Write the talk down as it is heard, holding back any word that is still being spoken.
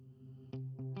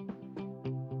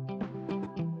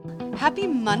Happy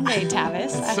Monday, Tavis.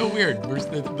 It's so weird.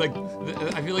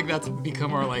 I feel like that's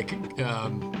become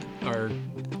our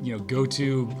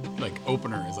go-to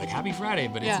opener is like Happy Friday,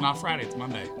 but Yeah. it's not Friday. It's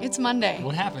Monday. It's Monday.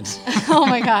 What happens? Oh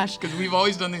my gosh. Because we've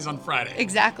always done these on Friday.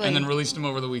 Exactly. And then released them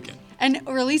over the weekend. And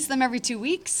release them every 2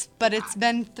 weeks, but it's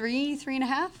been three and a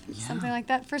half, something like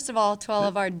that. First of all, to all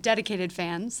of our dedicated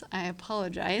fans, I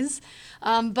apologize.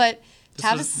 But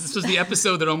Tavis... This was the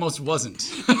episode that almost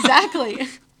wasn't. Exactly.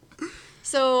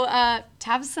 So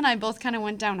Tavis and I both kind of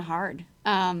went down hard.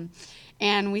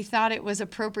 And we thought it was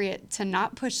appropriate to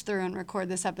not push through and record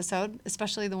this episode,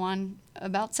 especially the one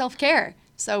about self-care.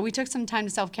 So we took some time to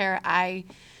self-care. I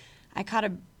caught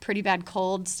a pretty bad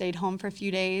cold, stayed home for a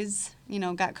few days,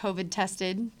 got COVID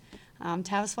tested.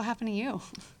 Tavis, what happened to you?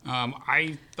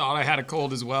 I thought I had a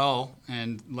cold as well,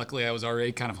 and luckily I was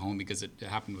already kind of home because it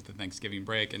happened with the Thanksgiving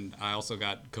break, and I also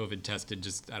got COVID tested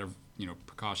just out of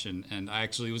precaution, and I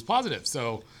actually was positive.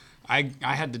 So I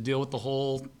had to deal with the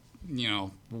whole,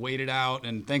 wait it out,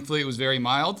 and thankfully it was very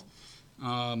mild.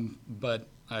 But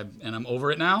I'm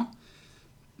over it now,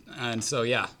 and so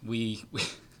yeah, we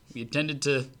intended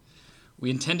to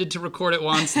record it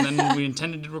once, and then we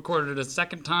intended to record it a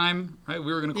second time, right?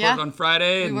 We were going to record it on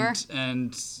Friday,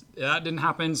 and that didn't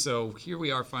happen. So here we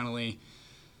are finally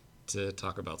to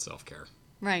talk about self-care.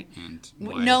 Right. And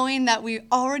knowing that we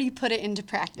already put it into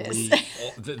practice.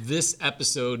 This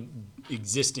episode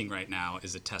existing right now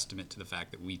is a testament to the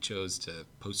fact that we chose to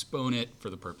postpone it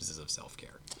for the purposes of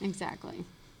self-care. Exactly.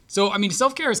 So, I mean,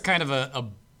 self-care is kind of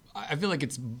I feel like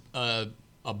it's a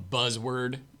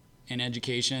buzzword in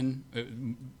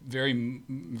education, very,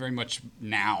 very much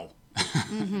now,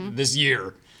 this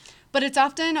year. But it's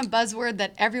often a buzzword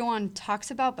that everyone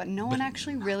talks about, but no one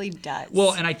actually really does.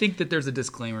 Well, and I think that there's a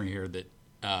disclaimer here that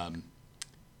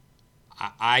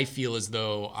I feel as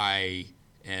though I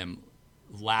am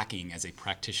lacking as a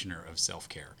practitioner of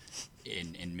self-care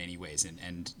in many ways,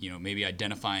 and maybe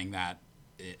identifying that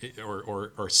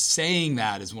or saying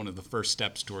that is one of the first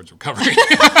steps towards recovery.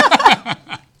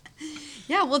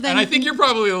 Yeah, well then. And I think you're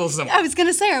probably a little similar. I was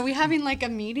gonna say, are we having like a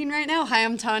meeting right now? Hi,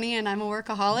 I'm Tani, and I'm a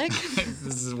workaholic.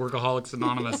 This is Workaholics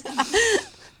Anonymous.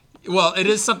 Well, it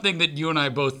is something that you and I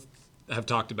both have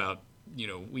talked about.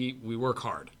 We work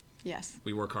hard. Yes.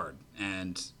 We work hard,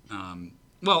 and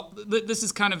this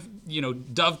is kind of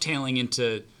dovetailing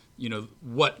into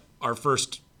what our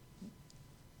first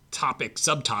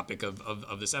subtopic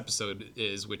of this episode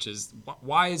is, which is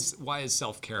why is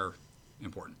self-care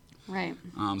important? Right.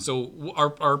 So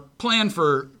our plan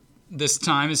for this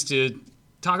time is to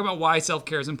talk about why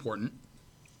self-care is important,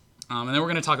 and then we're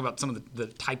going to talk about some of the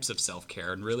types of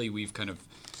self-care, and really we've kind of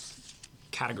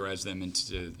categorized them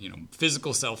into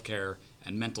physical self-care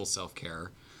and mental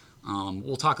self-care.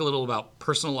 We'll talk a little about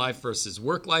personal life versus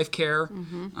work-life care,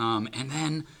 and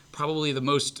then probably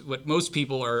what most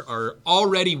people are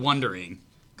already wondering,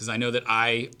 because I know that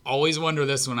I always wonder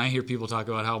this when I hear people talk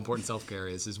about how important self-care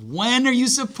is when are you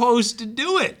supposed to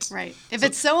do it? Right. If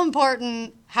it's so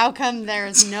important, how come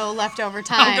there's no leftover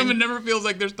time? How come it never feels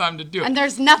like there's time to do it? And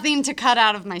there's nothing to cut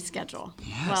out of my schedule.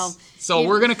 Yes. Well, so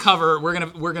we're gonna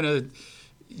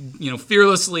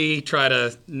fearlessly try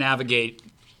to navigate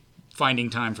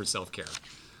finding time for self-care.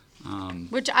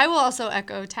 Which I will also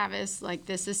echo, Tavis. Like,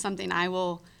 this is something I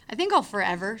think I'll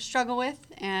forever struggle with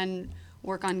and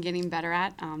work on getting better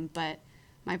at. But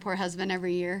my poor husband,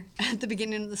 every year at the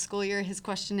beginning of the school year, his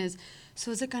question is, so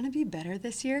is it going to be better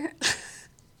this year?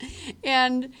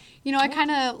 And, I kind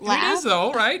of laugh. It is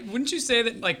though, right? Wouldn't you say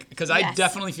that, because Yes. I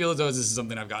definitely feel as though this is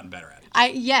something I've gotten better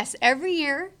at. Yes, every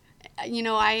year,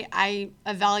 I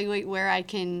evaluate where I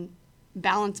can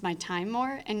balance my time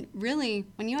more. And really,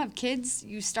 when you have kids,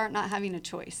 you start not having a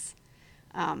choice.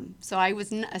 So I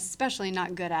was especially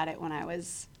not good at it when I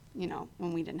was,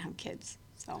 when we didn't have kids.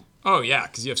 So. Oh yeah,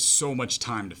 because you have so much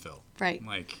time to fill. Right.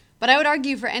 Like. But I would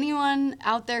argue for anyone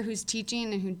out there who's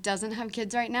teaching and who doesn't have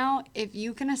kids right now, if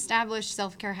you can establish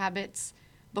self-care habits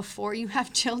before you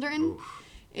have children,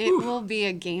 it will be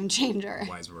a game changer.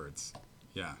 Wise words.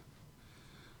 Yeah.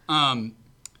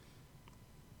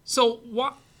 So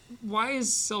why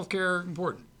is self-care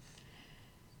important?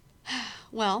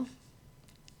 Well,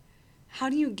 how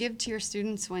do you give to your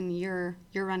students when you're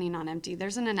running on empty?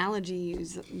 There's an analogy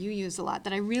you use a lot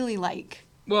that I really like.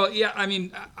 Well, yeah, I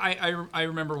mean, I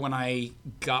remember when I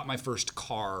got my first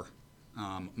car,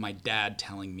 my dad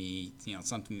telling me,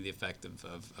 something to the effect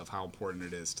of how important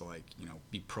it is to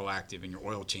be proactive in your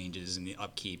oil changes and the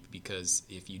upkeep, because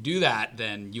if you do that,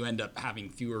 then you end up having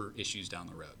fewer issues down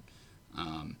the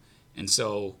road. And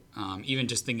so even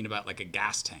just thinking about like a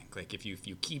gas tank, like if you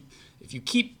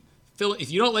keep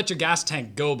if you don't let your gas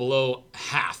tank go below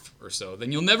half or so,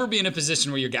 then you'll never be in a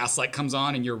position where your gas light comes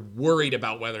on and you're worried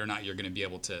about whether or not you're going to be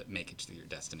able to make it to your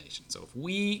destination. So if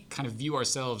we kind of view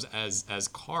ourselves as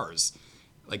cars,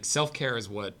 like self-care is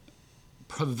what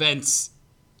prevents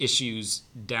issues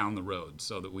down the road,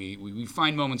 so that we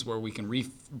find moments where we can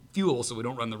refuel so we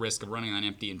don't run the risk of running on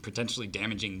empty and potentially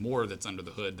damaging more that's under the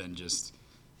hood than just,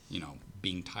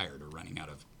 being tired or running out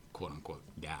of quote unquote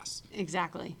gas.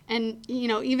 Exactly. And,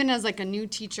 even as like a new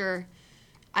teacher,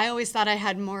 I always thought I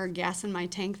had more gas in my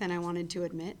tank than I wanted to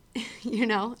admit,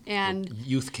 and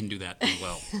Youth can do that as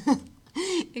well.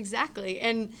 exactly.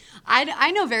 And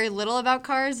I know very little about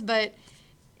cars, but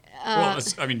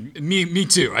me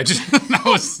too. I just that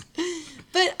was.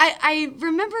 But I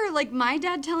remember like my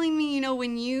dad telling me,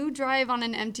 when you drive on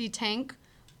an empty tank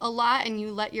a lot and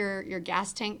you let your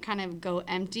gas tank kind of go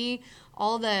empty,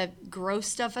 all the gross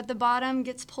stuff at the bottom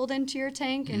gets pulled into your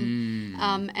tank,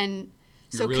 and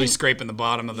You're really scraping the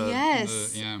bottom of the.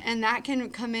 Yes, yeah. And that can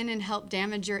come in and help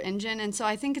damage your engine. And so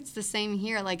I think it's the same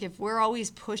here. Like if we're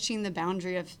always pushing the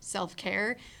boundary of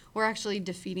self-care, we're actually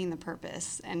defeating the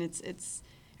purpose. And it's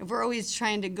if we're always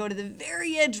trying to go to the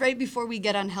very edge right before we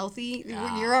get unhealthy,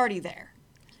 you're already there.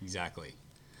 Exactly.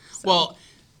 So. Well,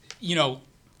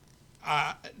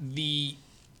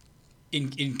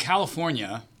 in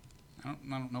California, I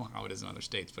don't know how it is in other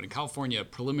states, but in California, a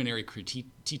preliminary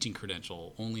teaching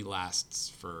credential only lasts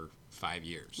for 5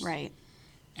 years. Right.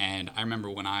 And I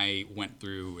remember when I went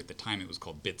through, at the time it was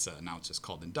called BITSA, now it's just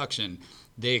called induction,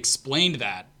 they explained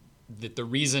that the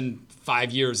reason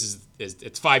 5 years is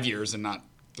it's 5 years and not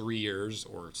 3 years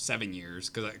or 7 years,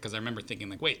 because I remember thinking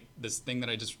like, wait, this thing that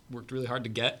I just worked really hard to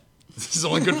get, this is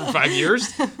only good for 5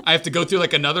 years. I have to go through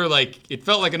like another, it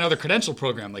felt like another credential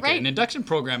program, like an induction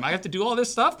program. I have to do all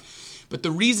this stuff. But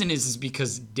the reason is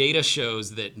because data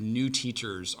shows that new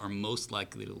teachers are most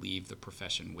likely to leave the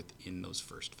profession within those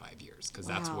first 5 years, because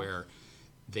that's where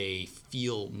they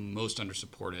feel most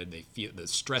undersupported. They feel the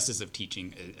stresses of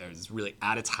teaching is really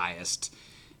at its highest,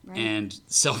 and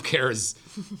self-care is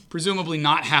presumably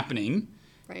not happening.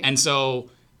 Right. And so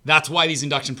that's why these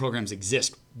induction programs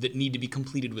exist that need to be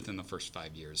completed within the first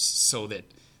 5 years, so that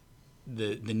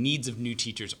the needs of new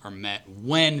teachers are met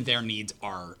when their needs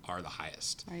are the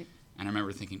highest. Right. And I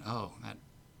remember thinking, that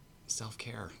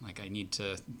self-care,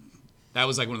 that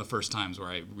was like one of the first times where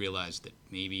I realized that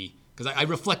maybe, because I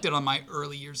reflected on my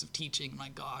early years of teaching. My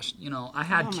gosh, I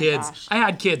had kids. Gosh. I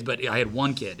had kids, but I had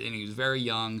one kid, and he was very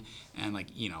young and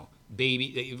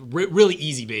baby, really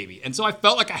easy baby. And so I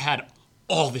felt like I had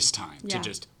all this time to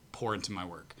just pour into my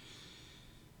work.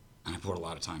 And I poured a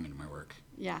lot of time into my work.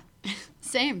 Yeah,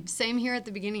 same here at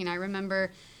the beginning. I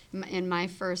remember in my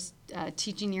first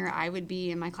teaching year, I would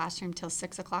be in my classroom till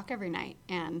 6 o'clock every night.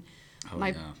 And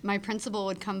my principal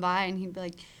would come by and he'd be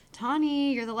like,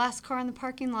 Tawny, you're the last car in the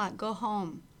parking lot, go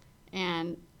home.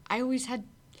 And I always had,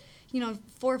 4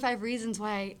 or 5 reasons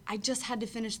why I just had to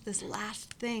finish this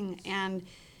last thing. And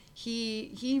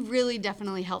he really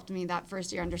definitely helped me that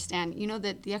first year understand,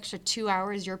 that the extra 2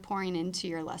 hours you're pouring into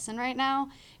your lesson right now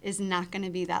is not going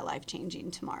to be that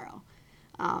life-changing tomorrow.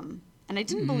 And I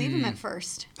didn't believe him at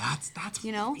first. That's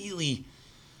really,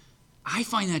 I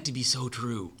find that to be so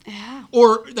true. Yeah.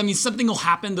 Or, something will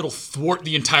happen that'll thwart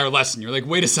the entire lesson. You're like,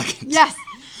 wait a second. Yes.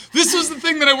 This was the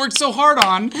thing that I worked so hard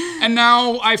on, and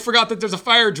now I forgot that there's a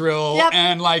fire drill,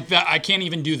 and that I can't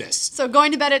even do this. So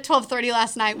going to bed at 12:30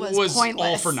 last night was pointless.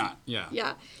 All for naught. Yeah.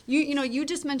 Yeah. You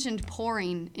just mentioned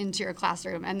pouring into your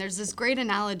classroom, and there's this great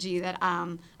analogy that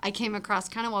I came across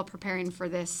kind of while preparing for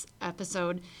this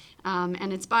episode,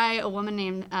 and it's by a woman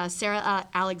named Sarah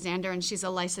Alexander, and she's a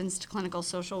licensed clinical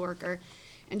social worker,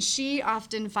 and she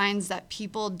often finds that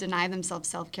people deny themselves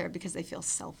self-care because they feel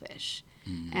selfish.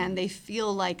 Mm-hmm. And they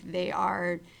feel like they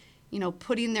are,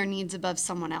 putting their needs above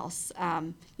someone else.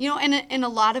 In a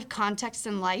lot of contexts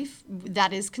in life,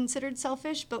 that is considered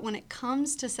selfish. But when it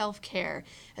comes to self-care,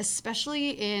 especially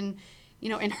in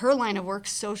her line of work,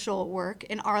 social work,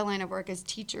 in our line of work as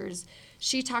teachers,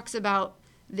 she talks about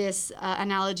this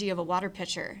analogy of a water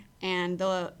pitcher. And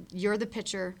you're the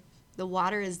pitcher, the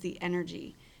water is the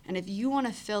energy. And if you want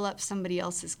to fill up somebody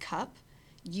else's cup,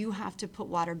 you have to put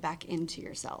water back into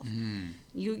yourself. Mm.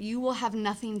 You will have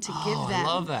nothing to give them. I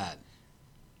love that.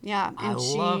 Yeah, and I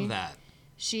love that.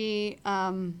 She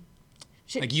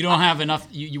you don't have enough.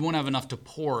 You won't have enough to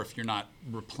pour if you're not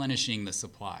replenishing the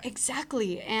supply.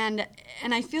 Exactly, and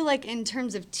I feel like in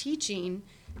terms of teaching,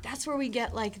 that's where we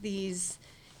get like these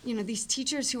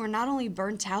teachers who are not only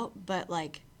burnt out but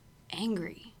like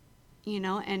angry,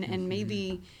 and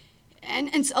maybe.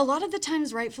 And a lot of the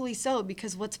times, rightfully so,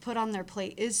 because what's put on their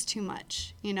plate is too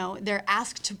much. You know, they're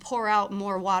asked to pour out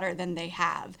more water than they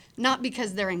have, not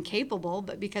because they're incapable,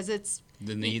 but because it's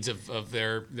the needs of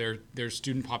their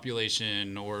student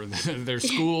population or their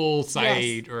school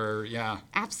site. Yes.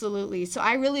 Absolutely. So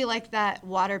I really like that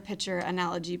water pitcher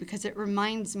analogy because it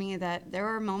reminds me that there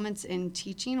are moments in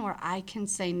teaching where I can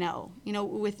say no, you know,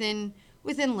 within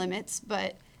limits,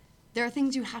 but there are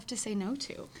things you have to say no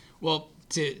to. Well,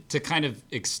 to kind of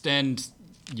extend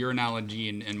your analogy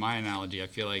and my analogy, I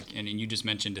feel like, and you just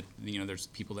mentioned it, you know, there's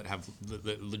people that have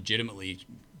that legitimately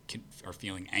are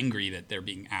feeling angry that they're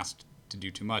being asked to do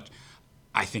too much.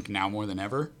 I think now more than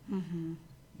ever,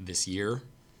 this year,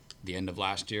 the end of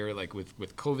last year, like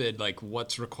with COVID, like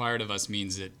what's required of us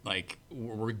means that like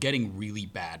we're getting really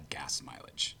bad gas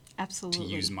mileage. Absolutely.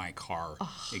 To use my car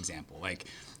example, like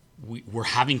we're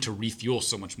having to refuel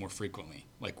so much more frequently.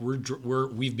 Like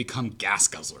we've become gas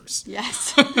guzzlers.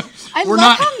 Yes. I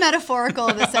love how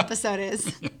metaphorical this episode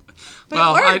is. But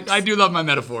well, it works. I do love my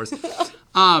metaphors.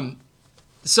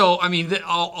 So I mean,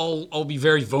 I'll be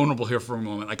very vulnerable here for a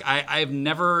moment. Like I've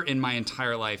never in my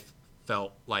entire life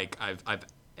felt like I've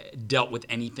dealt with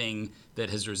anything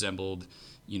that has resembled,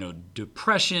 you know,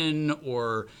 depression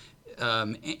or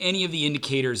any of the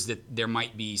indicators that there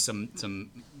might be some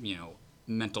you know,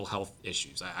 mental health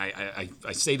issues. I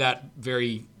say that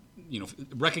very, you know,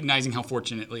 recognizing how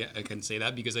fortunately I can say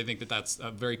that because I think that that's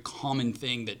a very common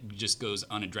thing that just goes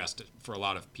unaddressed for a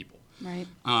lot of people. Right.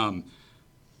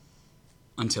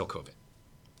 Until COVID.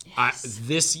 Yes.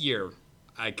 This year,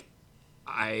 like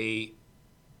I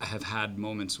have had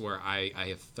moments where I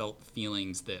have felt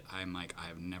feelings that I'm like, I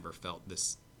have never felt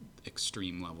this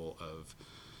extreme level of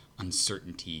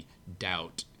uncertainty,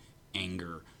 doubt,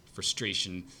 anger,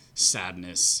 frustration,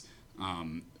 sadness.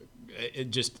 It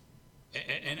just,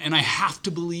 and I have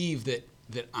to believe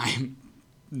that I'm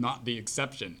not the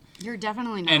exception. You're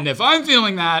definitely not. And if I'm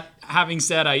feeling that, having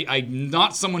said I'm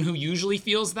not someone who usually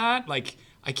feels that, like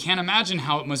I can't imagine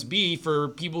how it must be for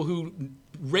people who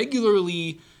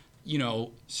regularly, you know,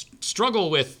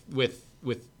 struggle with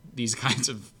these kinds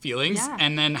of feelings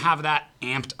and then have that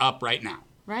amped up right now.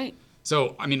 Right.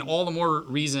 So, I mean, all the more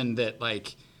reason that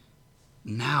like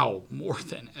now more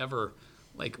than ever,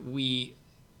 like we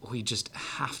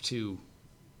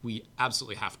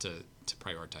absolutely have to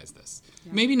prioritize this.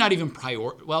 Yeah. Maybe not even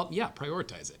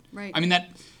prioritize it. Right. I mean, that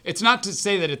it's not to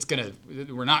say that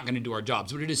we're not gonna do our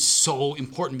jobs, but it is so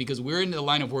important because we're in the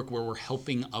line of work where we're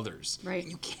helping others. Right.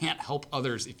 You can't help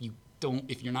others if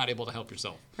you're not able to help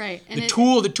yourself. Right. And the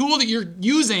tool that you're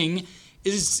using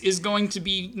is going to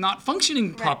be not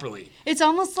functioning properly. It's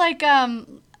almost like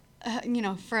you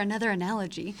know, for another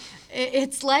analogy,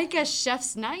 it's like a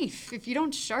chef's knife. If you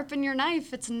don't sharpen your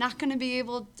knife, it's not going to be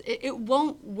able to, it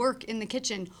won't work in the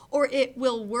kitchen, or it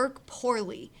will work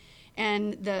poorly.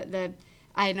 And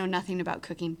I know nothing about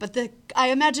cooking, but I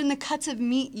imagine the cuts of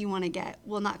meat you want to get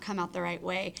will not come out the right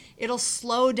way. It'll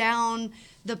slow down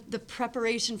the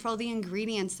preparation for all the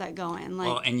ingredients that go in. Like,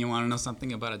 well, and you want to know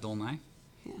something about a dull knife?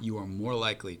 Yeah. You are more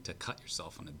likely to cut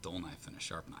yourself on a dull knife than a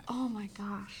sharp knife. Oh my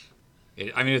gosh.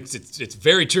 I mean, it's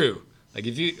very true. Like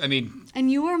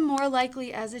and you are more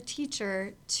likely as a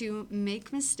teacher to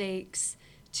make mistakes,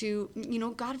 to, you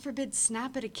know, God forbid,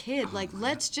 snap at a kid. Like,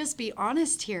 let's just be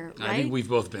honest here, right? I think we've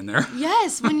both been there.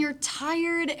 Yes, when you're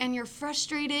tired and you're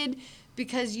frustrated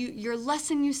because your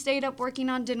lesson you stayed up working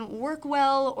on didn't work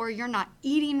well, or you're not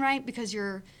eating right because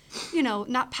you're, you know,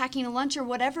 not packing a lunch or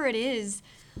whatever it is,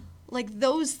 like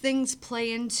those things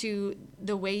play into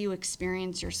the way you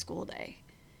experience your school day.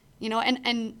 You know,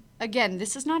 and again,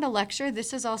 this is not a lecture.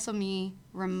 This is also me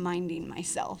reminding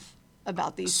myself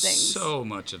about these things. So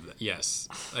much of that, yes.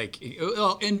 Like,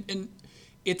 well, and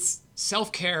it's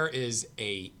self-care is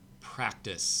a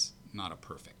practice, not a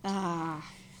perfect.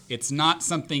 It's not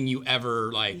something you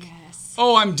ever like. Yes.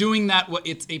 Oh, I'm doing that. Well,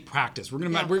 it's a practice. We're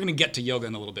gonna get to yoga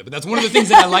in a little bit, but that's one of the things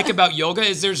that I like about yoga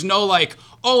is there's no like,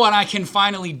 oh, and I can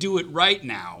finally do it right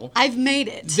now. I've made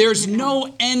it. There's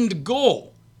no end goal.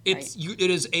 Right.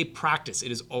 It is a practice.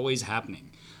 It is always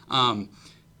happening. I've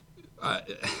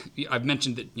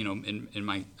mentioned that, you know, in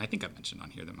my, I think I've mentioned on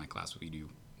here that my class we do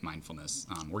mindfulness.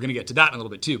 We're going to get to that in a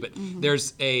little bit too, but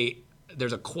there's a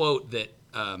quote that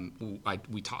I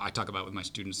talk about with my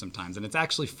students sometimes, and it's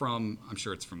actually from, I'm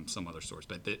sure it's from some other source,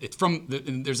 but it's from,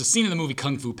 there's a scene in the movie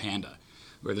Kung Fu Panda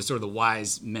where the sort of the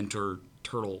wise mentor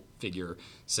turtle figure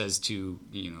says to,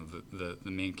 you know,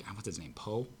 the main, what's his name,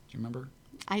 Po? Do you remember?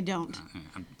 I don't.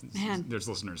 Man. There's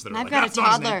listeners that are I've like, got that's a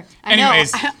not his name. toddler. I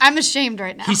Anyways, know. I'm ashamed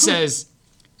right now. He says,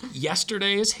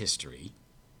 yesterday is history,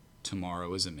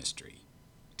 tomorrow is a mystery.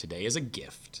 Today is a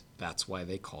gift, that's why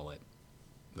they call it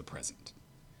the present.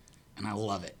 And I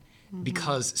love it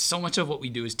because so much of what we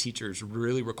do as teachers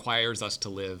really requires us to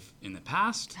live in the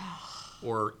past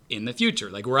or in the future.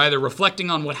 Like we're either reflecting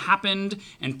on what happened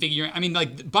and figuring, I mean,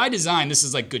 like by design, this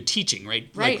is like good teaching, right?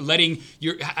 Right. Like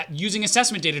you're using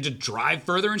assessment data to drive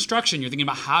further instruction. You're thinking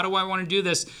about how do I want to do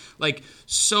this? Like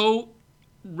so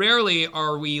rarely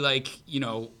are we like,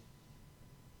 in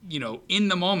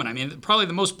the moment. I mean, probably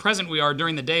the most present we are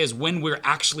during the day is when we're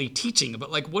actually teaching.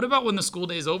 But like, what about when the school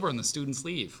day is over and the students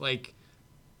leave? Like,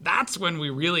 that's when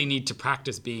we really need to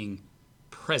practice being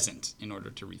present in order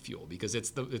to refuel, because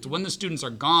it's when the students are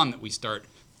gone that we start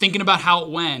thinking about how it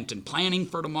went and planning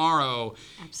for tomorrow.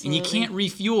 Absolutely. And you can't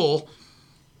refuel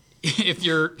if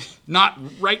you're not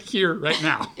right here, right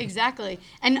now. Exactly.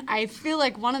 And I feel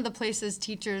like one of the places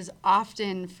teachers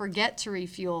often forget to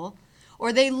refuel,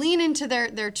 or they lean into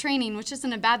their training, which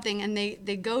isn't a bad thing, and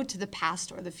they go to the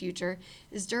past or the future,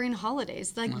 is during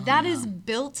holidays. Like that is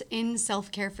built-in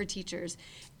self-care for teachers.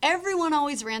 Everyone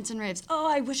always rants and raves, oh,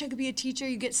 I wish I could be a teacher.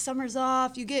 You get summers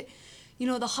off, you get,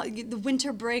 the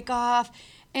winter break off.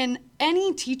 And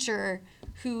any teacher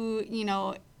who,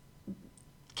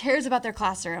 cares about their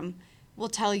classroom will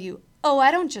tell you, oh,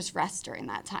 I don't just rest during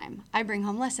that time. I bring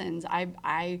home lessons.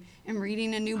 I am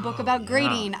reading a new book about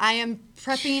grading. I am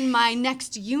prepping my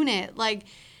next unit.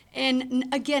 And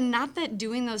again, not that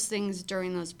doing those things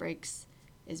during those breaks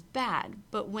is bad,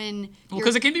 but when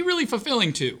because it can be really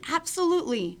fulfilling too.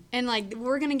 Absolutely. And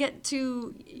we're going to get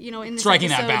to, in this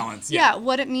striking episode, that balance. Yeah,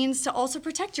 what it means to also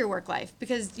protect your work life,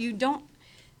 because you don't,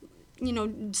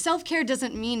 self-care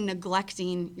doesn't mean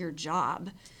neglecting your job.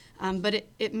 But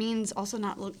it means also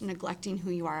not neglecting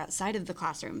who you are outside of the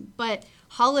classroom. But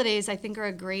holidays, I think, are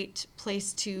a great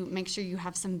place to make sure you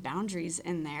have some boundaries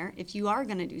in there if you are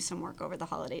going to do some work over the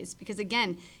holidays. Because,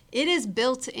 again, it is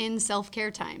built-in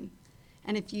self-care time.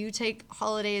 And if you take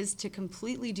holidays to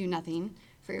completely do nothing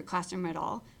for your classroom at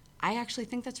all, I actually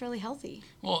think that's really healthy.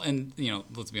 Well, and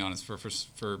let's be honest.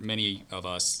 For many of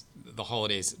us, the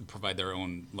holidays provide their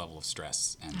own level of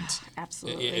stress, and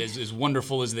absolutely, as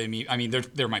wonderful as they mean. I mean,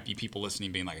 there might be people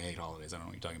listening being like, "I hate holidays. I don't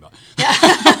know what you're talking about."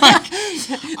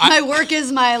 My work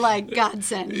is my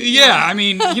godsend. Yeah, I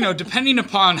mean, depending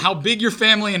upon how big your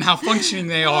family and how functioning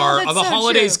they are, the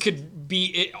holidays could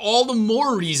be all the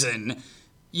more reason,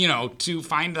 to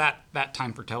find that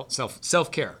time for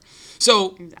self-care.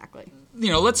 So exactly.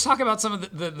 Let's talk about some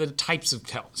of the types of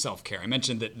self-care. I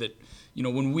mentioned that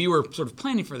when we were sort of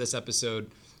planning for this episode,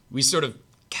 we sort of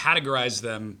categorized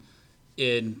them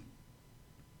in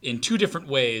two different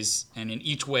ways, and in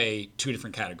each way, two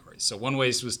different categories. So one way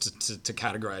was to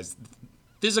categorize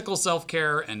physical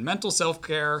self-care and mental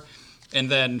self-care, and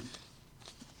then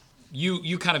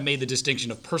you kind of made the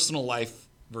distinction of personal life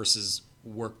versus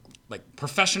work, like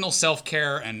professional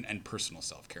self-care and personal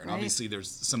self-care. And obviously there's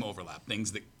some overlap.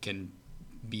 Things that can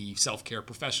be self-care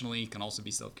professionally can also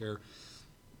be self-care,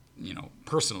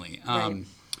 personally. Right.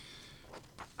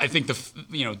 I think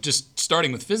just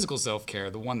starting with physical self-care,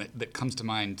 the one that comes to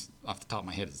mind off the top of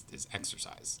my head is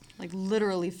exercise. Like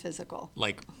literally physical.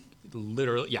 Like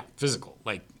literally, yeah, physical.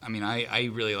 Like, I mean, I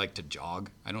really like to jog.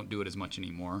 I don't do it as much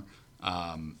anymore.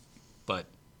 But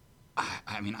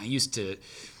I mean, I used to,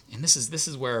 and this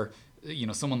is where,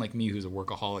 someone like me who's a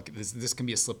workaholic, this can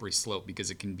be a slippery slope,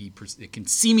 because it can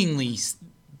seemingly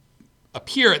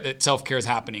appear that self-care is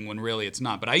happening when really it's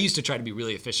not. But I used to try to be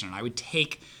really efficient. I would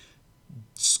take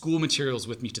school materials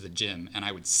with me to the gym, and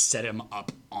I would set them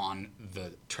up on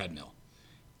the treadmill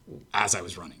as I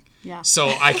was running. Yeah. So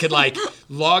I could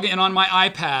log in on my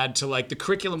iPad to the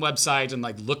curriculum website and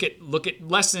look at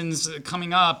lessons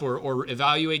coming up or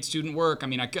evaluate student work. I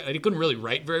mean, I couldn't really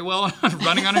write very well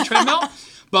running on a treadmill,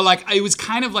 but it was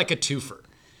kind of like a twofer.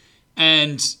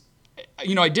 And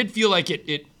I did feel like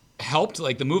it helped,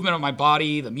 the movement of my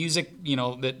body, the music,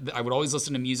 that I would always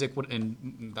listen to music,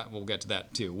 and that, we'll get to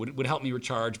that too, would help me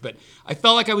recharge. But I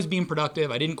felt like I was being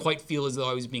productive. I didn't quite feel as though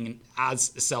I was being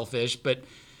as selfish, but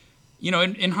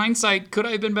in hindsight, could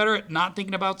I have been better at not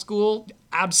thinking about school?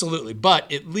 Absolutely.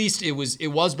 But at least it was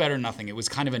better than nothing. It was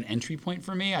kind of an entry point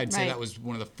for me. I'd say that was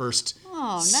one of the first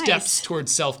steps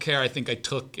towards self-care I think I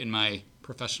took in my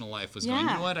professional life, was going, you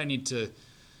know what, I need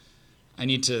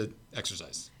to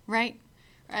exercise. Right.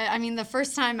 I mean, the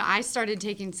first time I started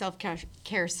taking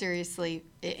self-care seriously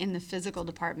in the physical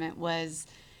department was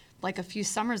a few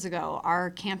summers ago. Our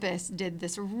campus did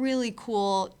this really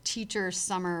cool teacher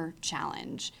summer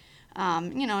challenge.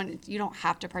 And you don't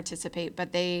have to participate,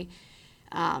 but they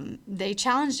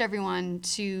challenged everyone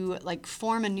to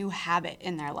form a new habit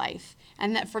in their life.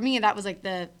 And that for me, that was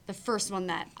the first one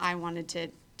that I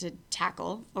wanted to to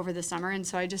tackle over the summer. And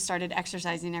so I just started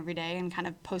exercising every day and kind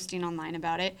of posting online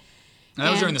about it. And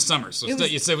that was And during the summer, so it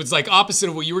it's like opposite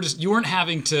of what you weren't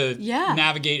having to Yeah.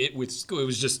 navigate it with school. It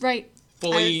was just Right.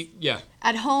 fully,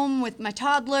 At home with my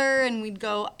toddler, and we'd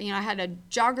go, I had a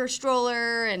jogger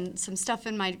stroller and some stuff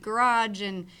in my garage,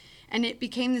 and it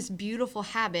became this beautiful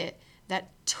habit that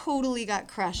totally got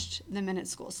crushed the minute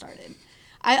school started.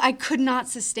 I could not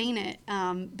sustain it.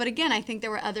 But again, I think there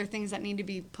were other things that need to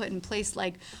be put in place,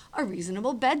 like a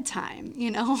reasonable bedtime,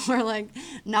 or like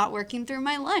not working through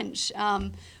my lunch.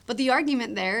 But the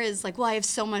argument there is like, well, I have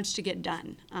so much to get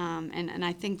done. And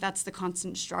I think that's the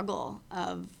constant struggle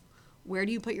of where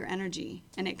do you put your energy?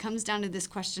 And it comes down to this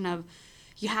question of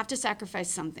you have to sacrifice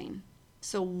something.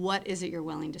 So what is it you're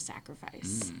willing to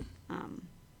sacrifice?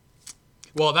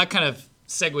 Well, that kind of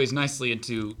segues nicely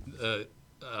into,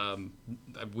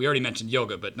 we already mentioned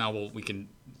yoga, but now we can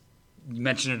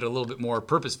mention it a little bit more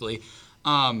purposefully.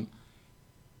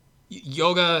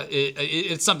 Yoga,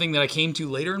 it's something that I came to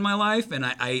later in my life, and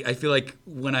I feel like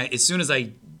as soon as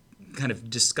I kind of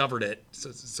discovered it,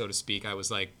 so to speak, I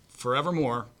was like,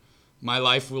 forevermore, my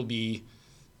life will be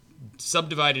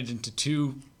subdivided into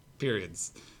 2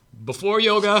 periods: before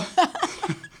yoga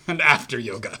and after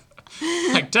yoga.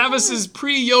 Like Tavis's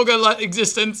pre-yoga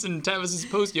existence and Tavis's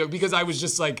post-yoga, because I was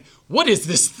just like, what is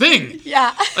this thing?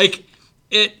 Yeah. Like,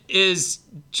 it is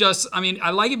just, I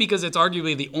like it because it's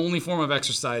arguably the only form of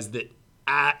exercise that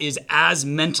is as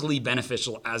mentally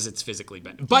beneficial as it's physically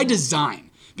beneficial, by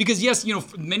design. Because yes,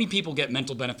 many people get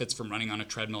mental benefits from running on a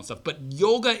treadmill and stuff, but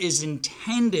yoga is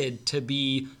intended to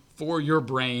be for your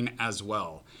brain as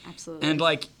well. Absolutely.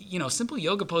 And simple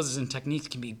yoga poses and techniques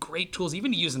can be great tools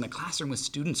even to use in the classroom with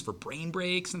students for brain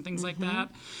breaks and things like that.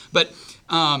 But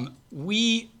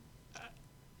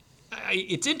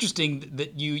it's interesting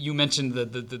that you mentioned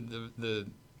the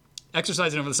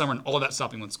exercising over the summer and all of that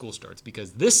stopping when school starts,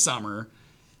 because this summer,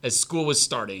 as school was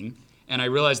starting, and I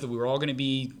realized that we were all going to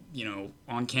be,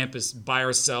 on campus by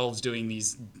ourselves doing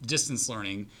these distance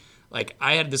learning, like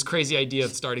I had this crazy idea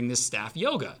of starting this staff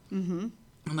yoga. Mm-hmm.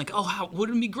 I'm like,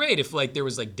 wouldn't it be great if there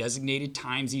was designated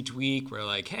times each week where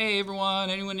hey everyone,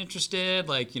 anyone interested?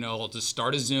 I'll just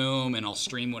start a Zoom and I'll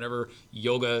stream whatever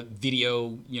yoga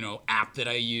video, app that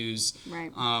I use.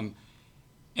 Right.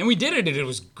 And we did it, and it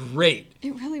was great.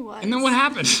 It really was. And then what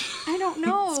happened? I don't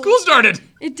know. School started.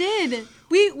 It did.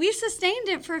 We sustained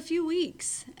it for a few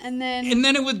weeks, and then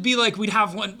it would be we'd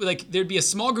have one, there'd be a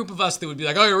small group of us that would be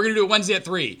okay, we're gonna do it Wednesday at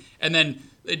 3, and then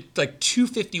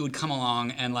 250 would come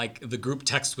along, and the group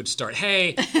text would start,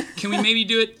 hey, can we maybe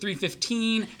do it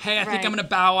 3:15? Hey, I think I'm gonna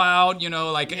bow out.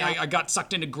 I got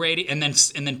sucked into grading, and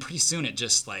then pretty soon it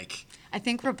just I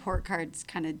think report cards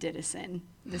kind of did us in,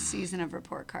 the season of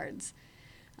report cards.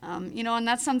 And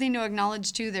that's something to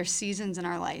acknowledge too. There's seasons in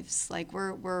our lives.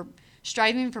 We're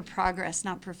striving for progress,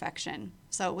 not perfection.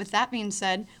 So with that being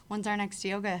said, when's our next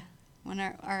yoga? When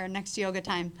our next yoga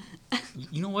time?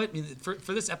 You know what?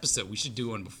 For this episode, we should do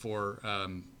one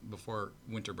before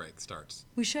winter break starts.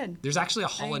 We should. There's actually a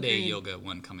holiday yoga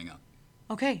one coming up.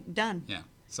 Okay, done. Yeah.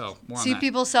 So more on See, that.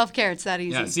 people's self-care. It's that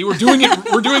easy. Yeah. See, we're doing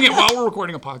it. We're doing it while we're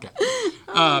recording a podcast.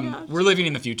 We're living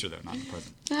in the future though, not the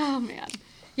present. Oh man.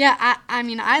 Yeah,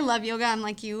 I love yoga. I'm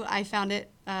like you. I found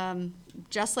it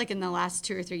just in the last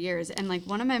 2 or 3 years. And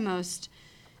one of my most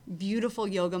beautiful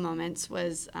yoga moments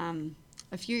was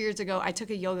a few years ago. I took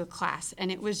a yoga class,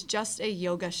 and it was just a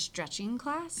yoga stretching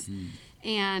class.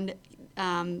 And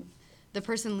the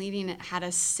person leading it had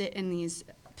us sit in these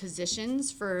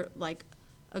positions for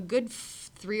a good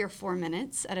 3 or 4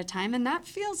 minutes at a time. And that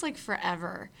feels like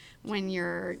forever when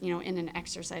you're, in an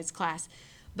exercise class.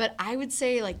 But I would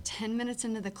say 10 minutes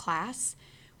into the class,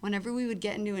 whenever we would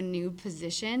get into a new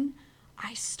position,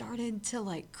 I started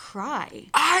to cry.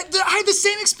 I had the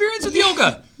same experience with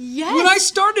yoga. Yes. When I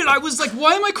started, I was like,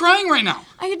 why am I crying right now?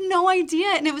 I had no idea.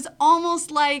 And it was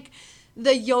almost like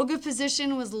the yoga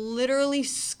position was literally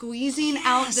squeezing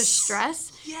out the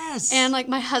stress. Yes. And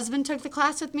my husband took the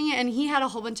class with me, and he had a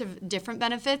whole bunch of different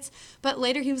benefits. But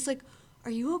later he was like, are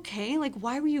you okay?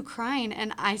 Why were you crying?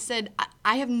 And I said,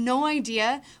 I have no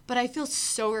idea, but I feel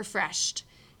so refreshed.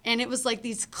 And it was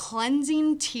these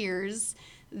cleansing tears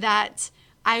that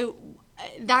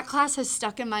that class has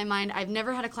stuck in my mind. I've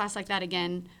never had a class like that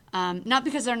again. Not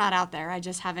because they're not out there. I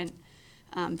just haven't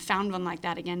found one like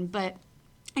that again. But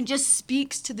it just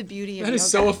speaks to the beauty of yoga. That is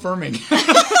so affirming.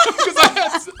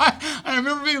 Because I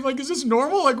remember being like, is this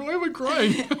normal? Why am I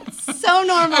crying? So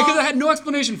normal. Because I had no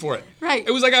explanation for it. Right.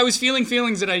 It was I was feeling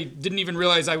feelings that I didn't even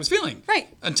realize I was feeling. Right.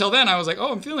 Until then, I was like,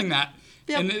 oh, I'm feeling that.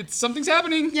 Yep. And something's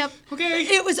happening. Yep. Okay.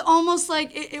 It was almost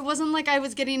like, it wasn't like I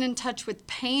was getting in touch with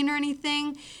pain or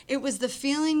anything. It was the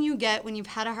feeling you get when you've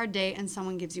had a hard day and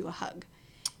someone gives you a hug.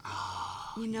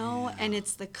 You know, and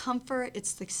it's the comfort,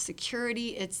 it's the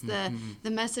security, it's the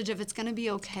message of it's going to be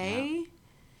okay. Yeah.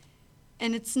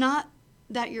 And it's not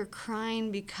that you're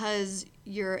crying because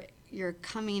you're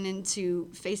coming into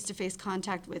face-to-face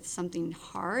contact with something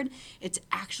hard. It's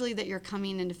actually that you're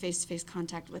coming into face-to-face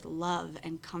contact with love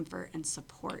and comfort and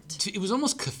support. It was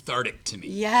almost cathartic to me.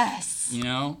 Yes. You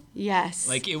know? Yes.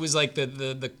 Like it was like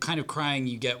the kind of crying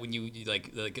you get when you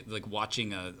like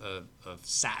watching a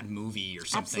sad movie or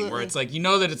something. Absolutely. Where it's like, you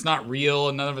know that it's not real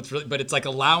and none of it's really, but it's like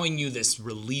allowing you this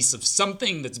release of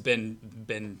something that's been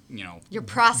you know, You're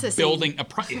processing. building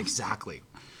exactly.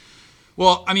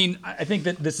 Well, I mean, I think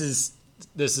that this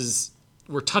is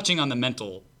we're touching on the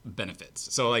mental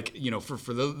benefits. So like, you know,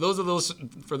 for those of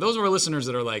our listeners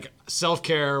that are like,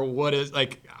 self-care, what is,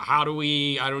 like, how do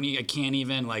we, I can't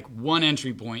even, like, one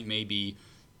entry point may be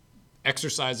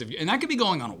exercise and that could be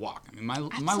going on a walk. I mean,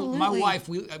 my wife,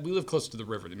 we live close to the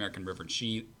river, the American River, and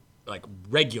she like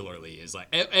regularly is like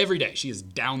every day she is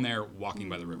down there walking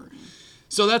by the river.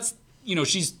 So that's, you know,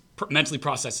 she's mentally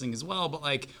processing as well, but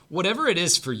like whatever it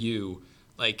is for you,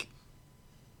 like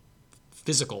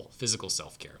physical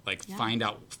self-care, like find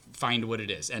what it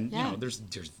is. And you know, there's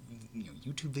you know,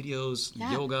 YouTube videos,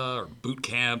 yoga or boot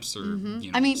camps or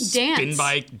you know, I mean, spin dance.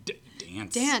 bike,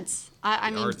 Dance. I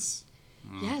mean, arts.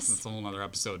 yes. That's a whole other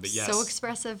episode, but yes. So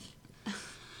expressive.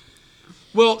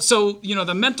 Well, so, you know,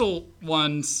 the mental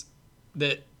ones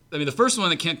that, I mean, the first one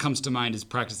that comes to mind is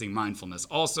practicing mindfulness.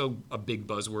 Also a big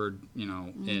buzzword, you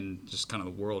know, in just kind of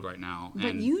the world right now.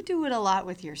 But you do it a lot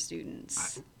with your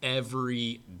students.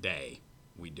 Every day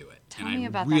we do it. Tell me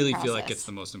about that. that I really feel like process. it's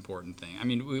the most important thing. I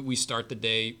mean, we start the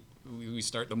day, we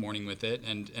start the morning with it,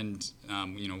 and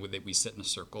you know, with it, we sit in a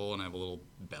circle, and I have a little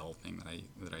bell thing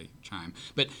that I chime.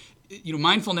 But, you know,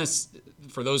 mindfulness,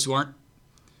 for those who aren't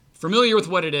familiar with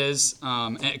what it is,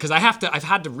 because I've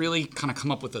had to really kind of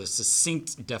come up with a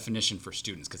succinct definition for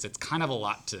students, because it's kind of a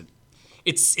lot to,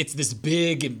 it's this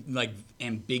big, like,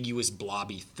 ambiguous,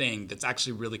 blobby thing that's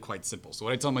actually really quite simple. So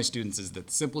what I tell my students is that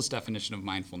the simplest definition of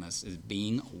mindfulness is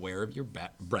being aware of your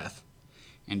breath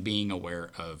and being aware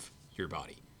of your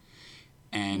body.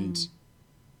 And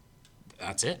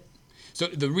that's it. So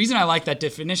the reason I like that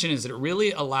definition is that it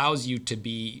really allows you to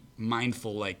be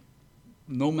mindful, like,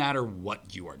 no matter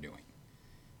what you are doing.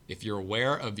 If you're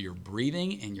aware of your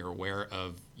breathing and you're aware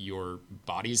of your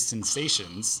body's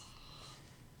sensations,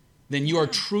 then you are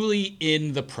truly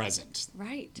in the present.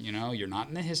 Right. You know, you're not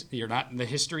in the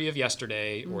history of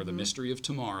yesterday or the mystery of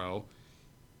tomorrow.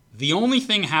 The only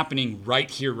thing happening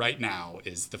right here, right now,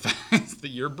 is the fact that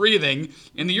you're breathing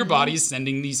and that your body's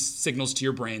sending these signals to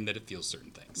your brain that it feels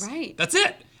certain things. Right. That's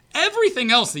it.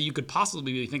 Everything else that you could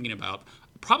possibly be thinking about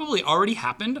probably already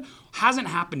happened, hasn't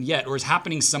happened yet, or is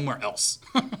happening somewhere else.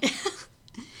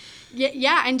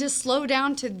 Yeah, and to slow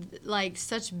down to like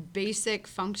such basic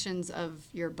functions of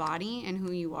your body and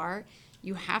who you are,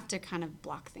 you have to kind of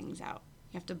block things out.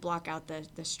 You have to block out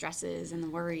the stresses and the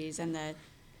worries and the,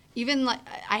 even like,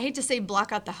 I hate to say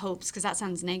block out the hopes because that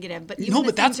sounds negative, but even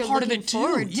the that's things you're part of looking it too.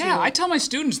 forward Yeah, to. I tell my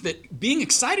students that being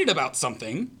excited about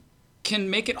something can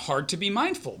make it hard to be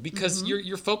mindful because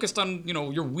you're focused on, you know,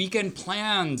 your weekend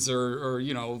plans or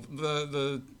you know,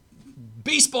 the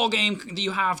baseball game that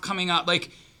you have coming up.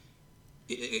 Like,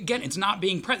 again, it's not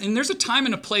being present. And there's a time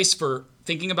and a place for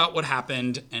thinking about what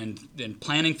happened and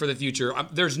planning for the future.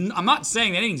 I'm not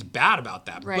saying that anything's bad about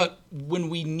that, right. But when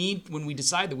we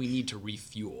decide that we need to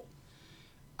refuel,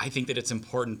 I think that it's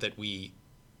important that we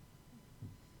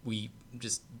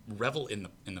just revel in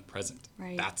the present.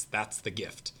 Right. That's the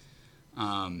gift.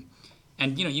 And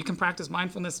you know, you can practice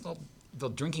mindfulness while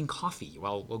drinking coffee,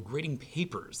 while grading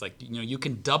papers. Like, you know, you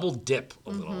can double dip a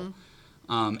little.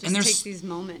 Just and there's take these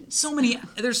moments.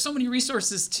 there's so many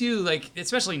resources too, like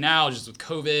especially now just with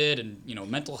COVID and, you know,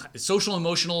 social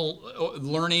emotional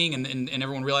learning and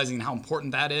everyone realizing how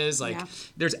important that is. Like,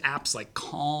 there's apps like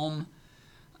Calm.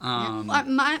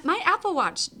 My Apple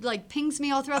Watch like pings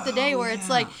me all throughout the day where it's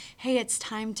like, hey, it's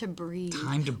time to breathe.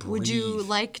 Would you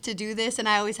like to do this? And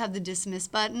I always have the dismiss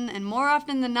button, and more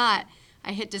often than not,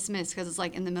 I hit dismiss because it's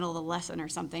like in the middle of the lesson or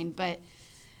something. But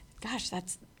gosh,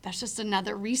 that's just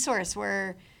another resource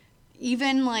where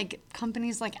even like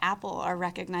companies like Apple are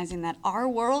recognizing that our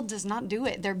world does not do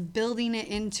it. They're building it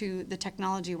into the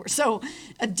technology we're so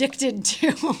addicted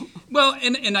to. Well,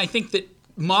 and I think that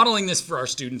modeling this for our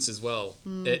students as well,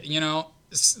 you know,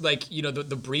 like, you know,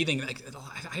 the breathing, like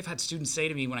I've had students say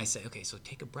to me when I say, okay, so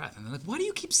take a breath. And they're like, why do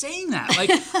you keep saying that?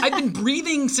 Like, I've been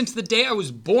breathing since the day I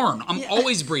was born. I'm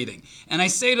always breathing. And I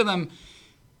say to them,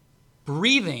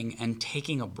 breathing and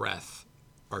taking a breath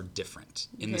are different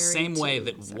in the same way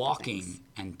that walking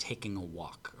and taking a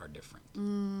walk are different.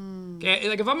 Okay,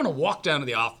 like if I'm going to walk down to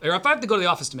the office, or if I have to go to the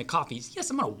office to make coffees, yes,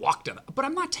 I'm going to walk down, but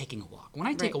I'm not taking a walk. When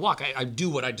I take a walk, I do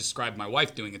what I described my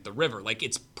wife doing at the river. Like,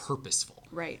 it's purposeful.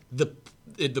 Right. The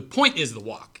point is the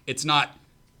walk. It's not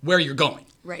where you're going.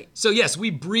 Right. So yes,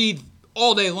 we breathe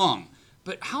all day long,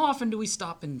 but how often do we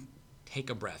stop and take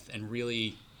a breath and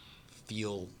really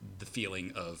feel the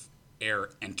feeling of air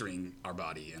entering our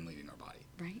body and leaving our body?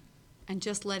 Right. And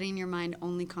just letting your mind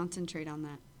only concentrate on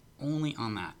that. Only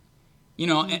on that. You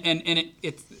know, and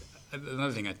it's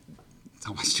another thing I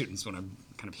tell my students when I'm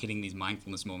kind of hitting these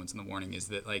mindfulness moments in the morning is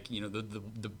that, like, you know,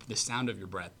 the sound of your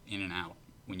breath in and out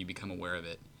when you become aware of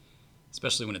it,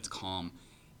 especially when it's calm,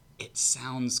 it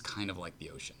sounds kind of like the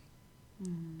ocean.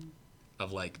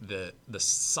 Of like the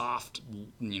soft,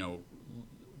 you know,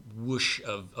 whoosh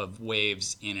of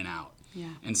waves in and out. Yeah.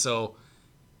 And so,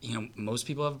 you know, most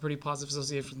people have a pretty positive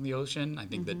association with the ocean. I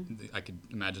think that I could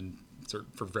imagine,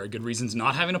 for very good reasons,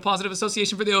 not having a positive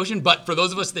association for the ocean. But for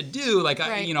those of us that do, like,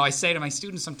 I say to my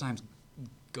students sometimes,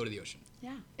 go to the ocean.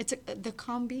 Yeah. It's the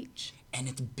calm beach. And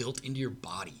it's built into your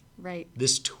body. Right.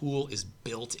 This tool is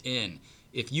built in.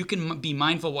 If you can be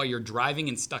mindful while you're driving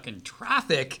and stuck in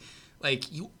traffic,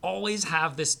 like, you always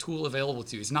have this tool available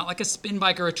to you. It's not like a spin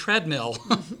bike or a treadmill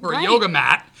or a yoga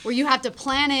mat. Where you have to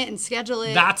plan it and schedule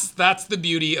it. That's the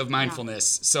beauty of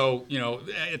mindfulness. Yeah. So, you know,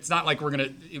 it's not like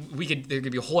there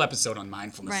could be a whole episode on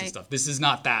mindfulness and stuff. This is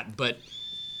not that, but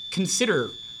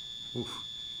consider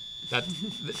that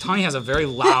Tani has a very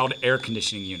loud air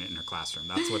conditioning unit in her classroom.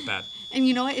 That's what that. And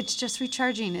you know what? It's just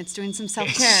recharging. It's doing some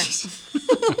self-care.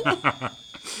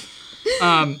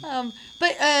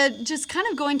 But just kind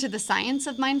of going to the science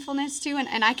of mindfulness too,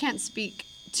 and I can't speak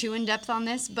too in depth on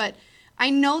this, but I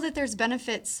know that there's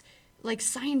benefits, like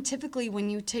scientifically, when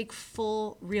you take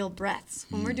full, real breaths.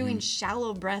 When we're doing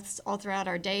shallow breaths all throughout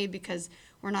our day because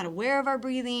we're not aware of our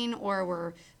breathing or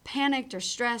we're panicked or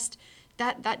stressed,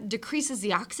 that decreases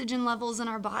the oxygen levels in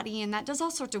our body, and that does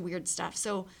all sorts of weird stuff.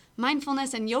 So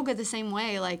mindfulness and yoga the same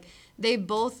way, like they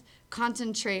both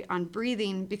concentrate on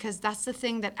breathing because that's the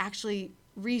thing that actually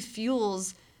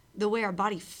refuels the way our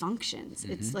body functions.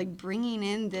 It's like bringing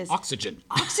in this oxygen,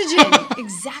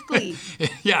 exactly.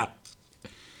 Yeah.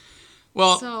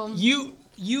 Well, so,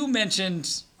 you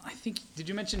mentioned, I think, did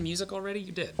you mention music already?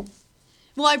 You did.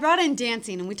 Well, I brought in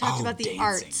dancing, and we talked about the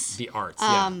arts. The arts,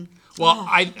 yeah. Well,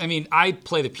 I mean, I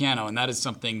play the piano, and that is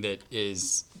something that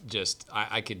is just,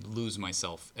 I could lose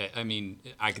myself. I mean,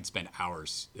 I could spend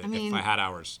hours if I had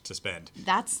hours to spend.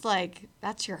 That's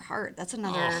your heart. That's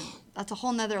a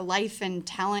whole nother life and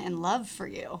talent and love for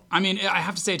you. I mean, I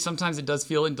have to say, sometimes it does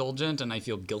feel indulgent and I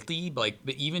feel guilty, but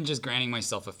even just granting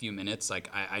myself a few minutes, like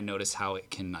I notice how it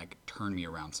can like turn me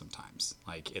around sometimes.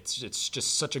 Like it's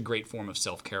just such a great form of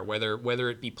self-care, whether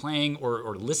it be playing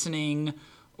or listening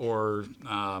or,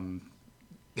 having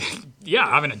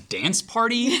a dance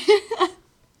party.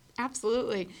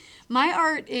 Absolutely. My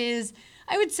art is,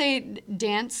 I would say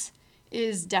dance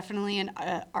is definitely an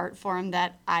art form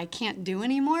that I can't do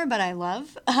anymore, but I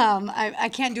love. I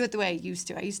can't do it the way I used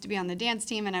to. I used to be on the dance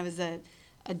team, and I was a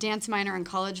dance minor in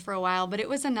college for a while, but it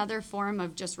was another form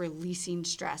of just releasing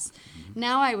stress.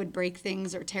 Now I would break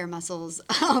things or tear muscles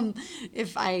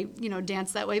if I,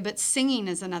 dance that way, but singing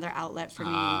is another outlet for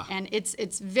me. And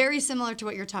it's very similar to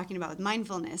what you're talking about with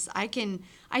mindfulness. I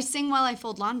sing while I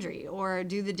fold laundry or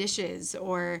do the dishes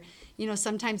or,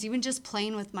 sometimes even just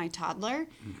playing with my toddler.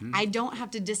 I don't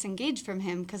have to disengage from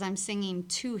him because I'm singing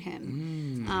to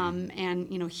him.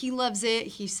 And, he loves it.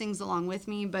 He sings along with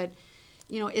me, but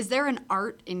is there an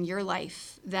art in your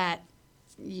life that,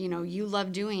 you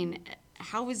love doing?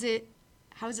 How is it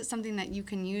something that you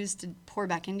can use to pour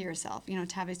back into yourself?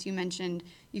 Tavis, you mentioned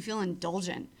you feel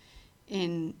indulgent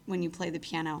when you play the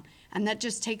piano. And that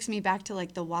just takes me back to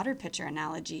like the water pitcher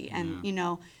analogy. And,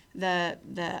 the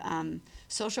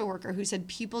social worker who said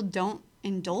people don't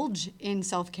indulge in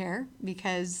self-care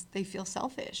because they feel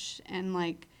selfish. And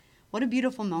like, what a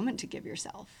beautiful moment to give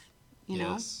yourself,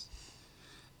 Yes.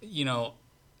 Because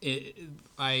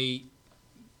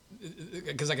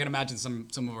I can imagine some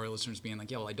of our listeners being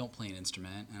like, yeah, well, I don't play an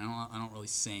instrument and I don't really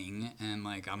sing and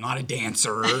like I'm not a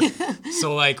dancer.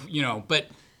 So like, but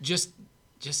just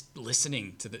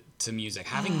listening to music,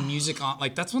 having music on,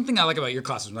 like that's one thing I like about your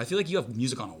classroom. I feel like you have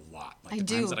music on a lot. Like I the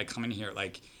do. times that I come in here,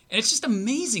 like, And it's just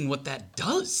amazing what that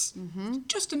does.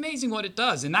 Just amazing what it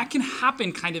does. And that can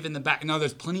happen kind of in the back. Now,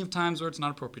 there's plenty of times where it's not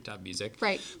appropriate to have music.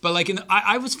 Right. But like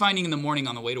I was finding in the morning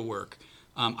on the way to work,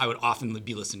 I would often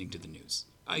be listening to the news.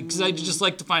 Because I just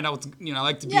like to find out I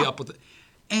like to be up with it.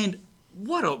 And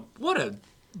what a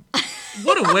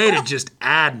way to just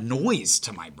add noise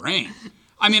to my brain.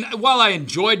 I mean, while I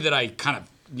enjoyed that I kind of,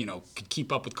 could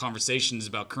keep up with conversations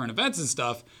about current events and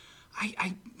stuff,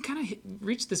 I kind of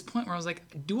reached this point where I was like,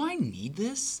 do I need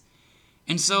this?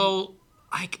 And so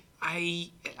I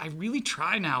really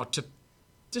try now to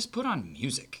just put on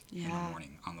music in the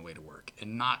morning on the way to work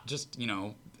and not just,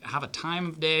 have a time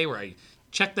of day where I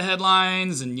check the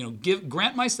headlines and,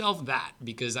 grant myself that,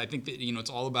 because I think that, it's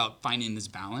all about finding this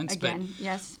balance. Again, but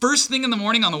yes. First thing in the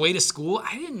morning on the way to school,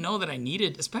 I didn't know that I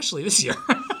needed, especially this year.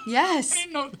 Yes. I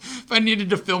didn't know if I needed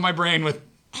to fill my brain with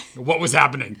what was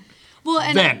happening. Well,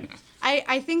 and then.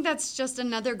 I think that's just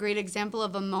another great example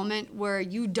of a moment where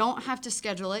you don't have to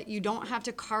schedule it. You don't have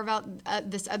to carve out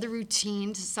this other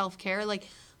routine to self-care. Like,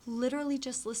 literally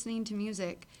just listening to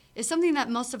music is something that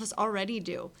most of us already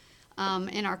do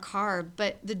in our car.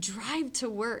 But the drive to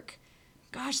work,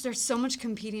 gosh, there's so much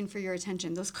competing for your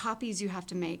attention. Those copies you have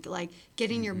to make, like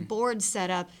getting your board set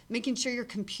up, making sure your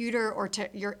computer or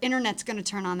your internet's going to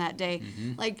turn on that day.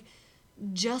 Like,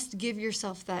 just give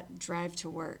yourself that drive to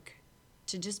work,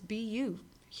 to just be you.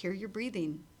 Hear your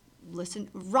breathing. Listen,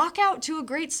 rock out to a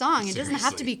great song. It doesn't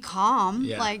have to be calm.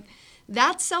 Yeah. Like,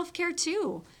 that's self-care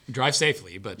too. Drive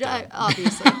safely, but...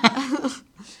 Obviously.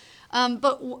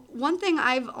 But one thing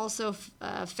I've also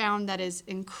found that is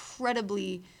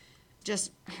incredibly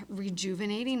just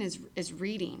rejuvenating is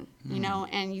reading,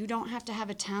 and you don't have to have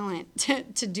a talent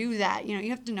to do that. You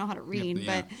have to know how to read,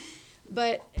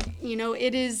 but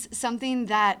it is something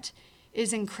that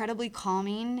is incredibly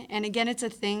calming. And again, it's a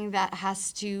thing that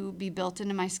has to be built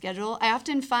into my schedule. I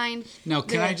often find... Now,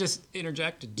 can I just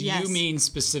interject? Do Yes. you mean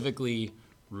specifically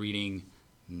reading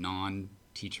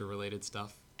non-teacher related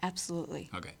stuff? Absolutely.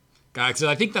 Okay. Guys, so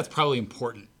I think that's probably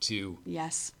important to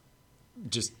Yes.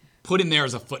 just put in there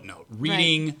as a footnote.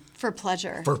 Reading Right. For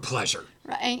pleasure. for pleasure.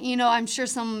 Right. And, I'm sure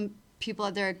some people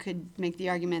out there could make the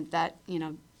argument that,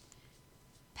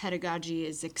 pedagogy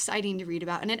is exciting to read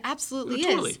about, and it absolutely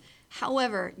Totally. is.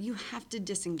 However, you have to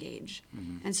disengage.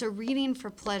 And so reading for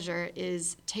pleasure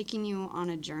is taking you on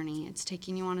a journey. It's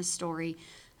taking you on a story.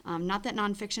 Not that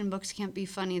nonfiction books can't be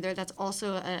fun either. That's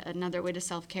also another way to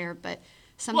self-care, but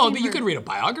something... Well, but you could read a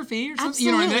biography or something.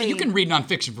 Absolutely. You can read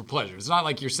nonfiction for pleasure. It's not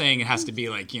like you're saying it has to be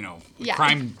like, Yeah.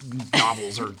 crime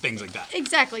novels or things like that.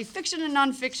 Exactly. Fiction and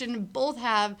nonfiction both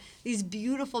have these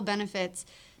beautiful benefits.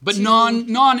 But to-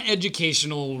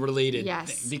 non-educational related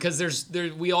Yes. thing, because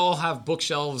we all have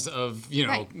bookshelves of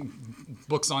Right.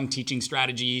 books on teaching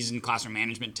strategies and classroom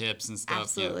management tips and stuff.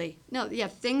 Absolutely. No, yeah,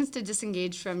 things to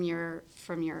disengage from your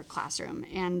classroom.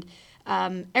 And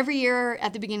every year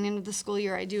at the beginning of the school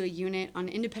year, I do a unit on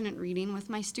independent reading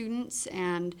with my students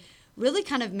and really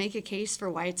kind of make a case for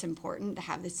why it's important to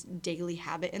have this daily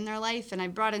habit in their life. And I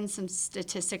brought in some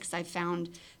statistics I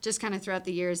found just kind of throughout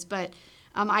the years, but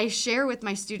I share with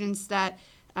my students that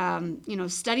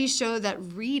studies show that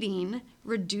reading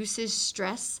reduces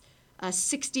stress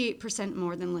 68%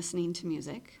 more than listening to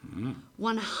music,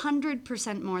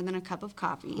 100% more than a cup of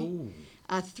coffee,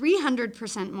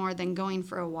 300% more than going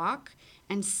for a walk,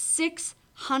 and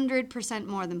 600%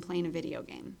 more than playing a video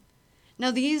game.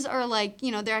 Now, these are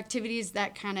they're activities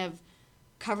that kind of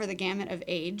cover the gamut of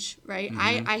age, right?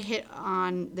 I hit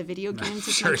on the video games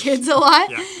with my kids a lot.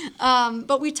 Yeah.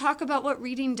 But we talk about what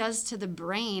reading does to the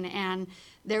brain. And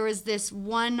there was this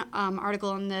one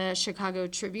article in the Chicago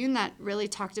Tribune that really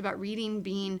talked about reading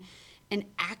being an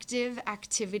active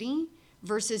activity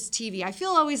versus TV. I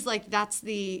feel always like that's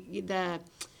the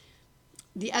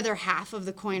other half of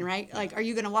the coin, right? Like, are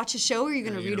you going to watch a show or are you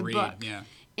going to read a book? Yeah.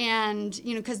 And,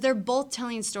 because they're both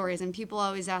telling stories. And people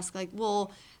always ask, like,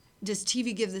 well, does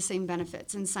TV give the same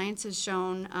benefits? And science has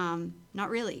shown not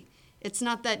really. It's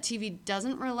not that TV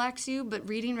doesn't relax you, but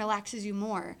reading relaxes you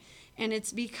more. And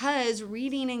it's because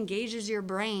reading engages your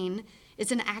brain.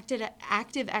 It's an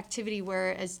active activity,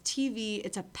 whereas TV,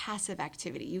 it's a passive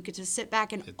activity. You get to sit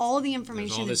back and all the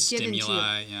information is given to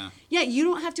you. Yeah, you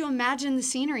don't have to imagine the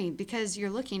scenery because you're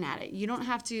looking at it. You don't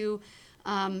have to,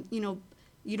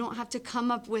 you don't have to come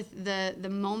up with the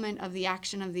moment of the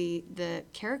action of the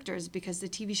characters because the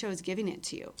TV show is giving it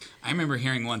to you. I remember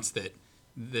hearing once that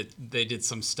they did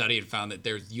some study and found that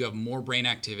you have more brain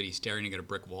activity staring at a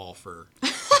brick wall for a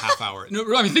half hour. No,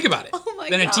 I mean, think about it. Oh my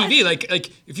than gosh. a TV.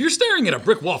 Like if you're staring at a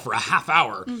brick wall for a half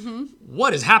hour,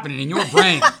 what is happening in your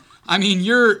brain? I mean,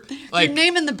 you're like, You're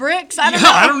naming the bricks. I don't yeah,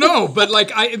 know. I don't know, but like,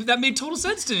 that made total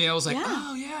sense to me. I was like, Yeah.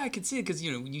 oh yeah, I could see it because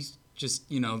you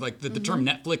just like the term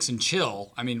Mm-hmm. Netflix and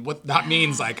chill. I mean, what that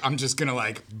means, like, I'm just gonna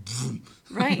like,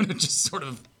 Right. I'm gonna just sort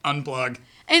of unplug.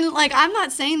 And like, I'm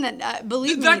not saying that,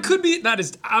 believe me, That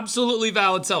is absolutely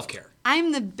valid self care.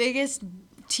 I'm the biggest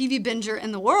TV binger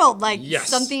in the world. Like Yes.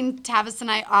 something Tavis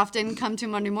and I often come to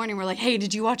Monday morning. We're like, hey,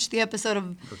 did you watch the episode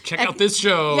of Check out this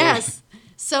show. Yes.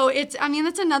 So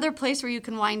that's another place where you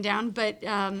can wind down. But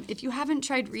if you haven't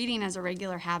tried reading as a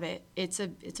regular habit, it's a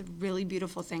really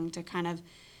beautiful thing to kind of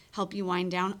help you wind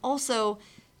down. Also,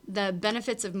 the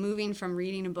benefits of moving from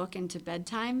reading a book into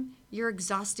bedtime, you're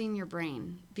exhausting your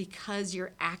brain because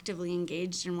you're actively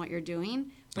engaged in what you're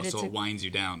doing. But So it winds you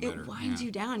down better. It winds Yeah.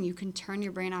 you down. You can turn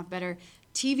your brain off better.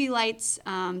 TV lights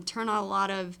turn on a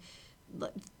lot of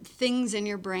things in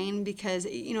your brain because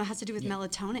it has to do with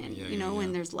melatonin.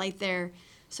 When there's light there.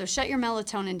 So shut your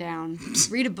melatonin down,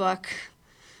 read a book,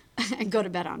 and go to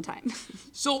bed on time.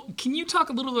 So can you talk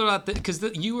a little bit about that? Because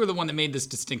you were the one that made this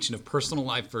distinction of personal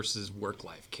life versus work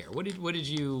life care. What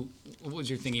was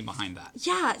your thinking behind that?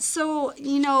 Yeah. So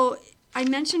I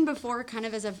mentioned before, kind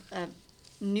of as a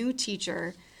new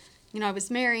teacher, I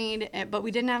was married, but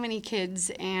we didn't have any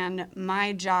kids, and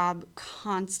my job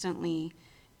constantly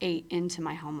ate into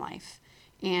my home life.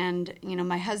 And,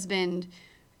 my husband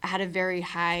had a very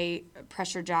high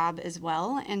pressure job as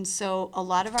well. And so a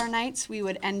lot of our nights we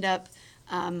would end up,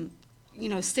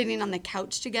 sitting on the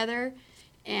couch together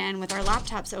and with our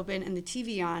laptops open and the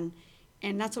TV on.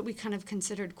 And that's what we kind of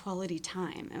considered quality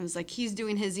time. It was like he's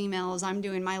doing his emails, I'm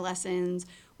doing my lessons.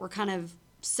 We're kind of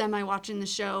semi-watching the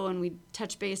show, and we'd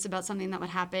touch base about something that would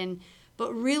happen.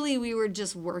 But really, we were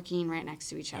just working right next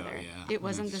to each other. yeah. It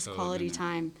wasn't I've this totally quality been there.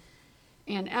 time.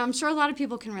 And I'm sure a lot of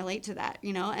people can relate to that,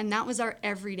 and that was our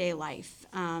everyday life.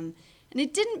 And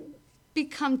it didn't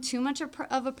become too much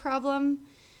of a problem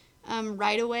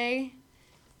right away,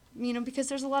 because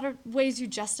there's a lot of ways you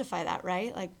justify that,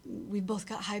 right? Like, we both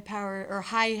got high power or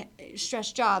high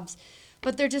stress jobs,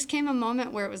 but there just came a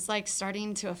moment where it was like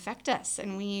starting to affect us,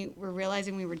 and we were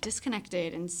realizing we were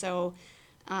disconnected. And so,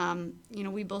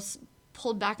 we both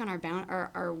pulled back on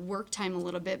our work time a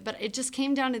little bit, but it just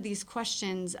came down to these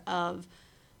questions of,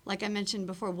 like I mentioned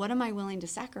before, what am I willing to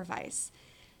sacrifice?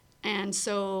 And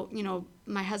so,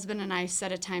 my husband and I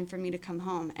set a time for me to come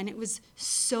home, and it was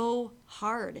so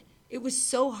hard. It was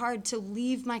so hard to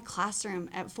leave my classroom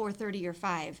at 4:30 or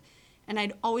 5, and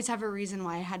I'd always have a reason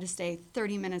why I had to stay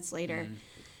 30 minutes later.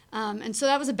 And so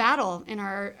that was a battle in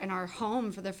our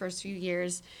home for the first few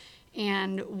years,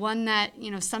 and one that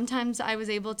sometimes I was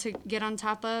able to get on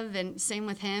top of, and same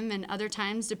with him. And other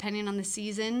times, depending on the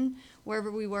season, wherever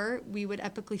we were, we would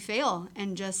epically fail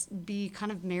and just be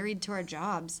kind of married to our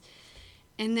jobs.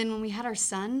 And then when we had our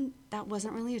son, that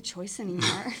wasn't really a choice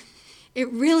anymore.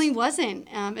 It really wasn't,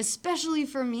 especially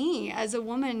for me as a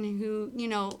woman who,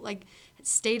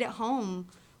 stayed at home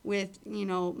with,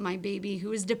 my baby, who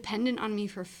was dependent on me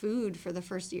for food for the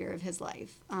first year of his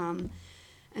life.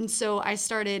 And so I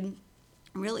started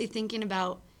really thinking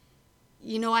about,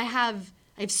 I have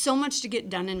so much to get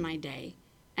done in my day,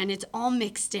 and it's all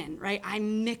mixed in, right? I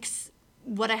mix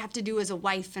what I have to do as a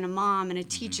wife and a mom and a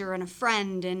teacher and a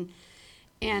friend,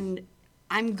 and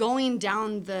I'm going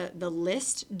down the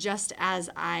list just as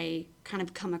I kind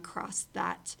of come across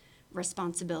that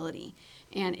responsibility,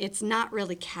 and it's not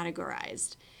really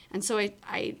categorized. And so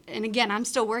and again, I'm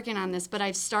still working on this, but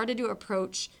I've started to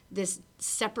approach this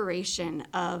separation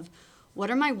of what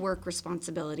are my work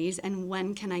responsibilities and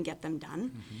when can I get them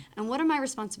done, and what are my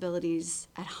responsibilities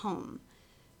at home.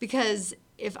 Because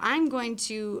if I'm going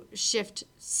to shift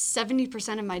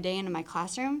 70% of my day into my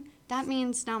classroom, that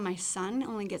means now my son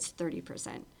only gets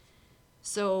 30%.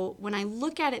 So when I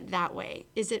look at it that way,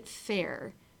 is it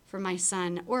fair for my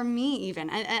son, or me even?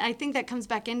 I think that comes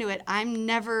back into it. I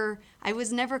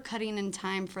was never cutting in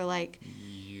time for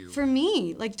for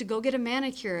me, to go get a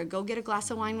manicure, go get a glass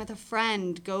of wine with a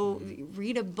friend, go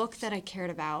read a book that I cared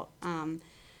about.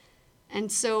 And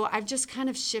so I've just kind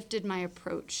of shifted my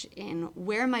approach in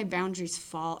where my boundaries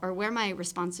fall, or where my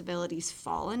responsibilities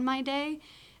fall in my day.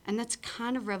 And that's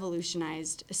kind of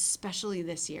revolutionized, especially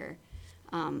this year,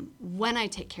 when I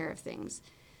take care of things.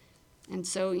 And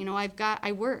so,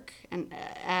 I work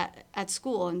at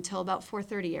school until about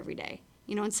 4:30 every day.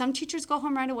 And some teachers go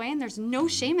home right away, and there's no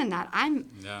shame in that.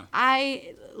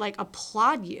 I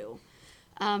applaud you.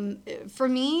 For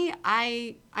me,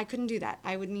 I couldn't do that.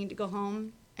 I would need to go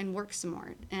home and work some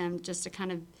more, and just to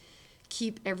kind of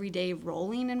keep every day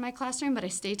rolling in my classroom. But I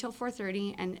stay till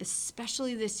 4:30, and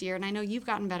especially this year, and I know you've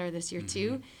gotten better this year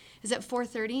too, is at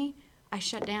 4:30, I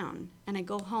shut down and I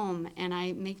go home and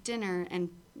I make dinner and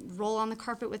roll on the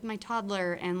carpet with my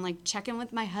toddler and like check in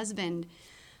with my husband.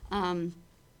 And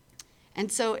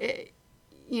so,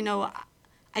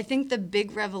 I think the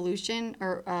big revolution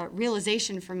or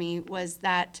realization for me was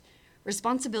that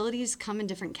responsibilities come in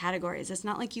different categories. It's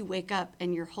not like you wake up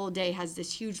and your whole day has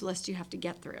this huge list you have to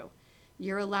get through.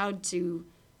 You're allowed to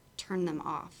turn them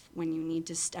off when you need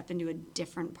to step into a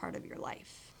different part of your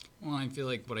life. Well, I feel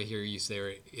like what I hear you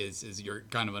say is you're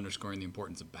kind of underscoring the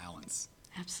importance of balance.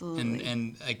 Absolutely.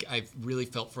 And I've really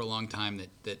felt for a long time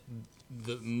that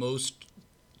the most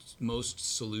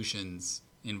solutions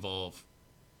involve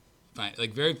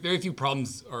like very few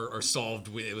problems are solved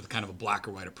with kind of a black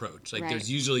or white approach. Like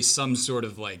there's usually some sort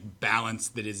of like balance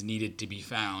that is needed to be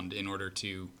found in order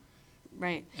to.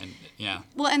 Right. And yeah.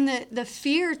 Well, and the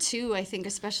fear too, I think,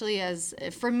 especially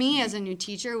for me as a new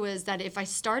teacher, was that if I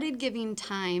started giving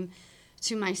time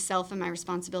to myself and my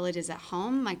responsibilities at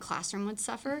home, my classroom would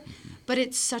suffer. But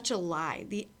it's such a lie.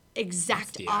 The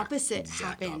exact opposite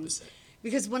happened.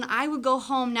 Because when I would go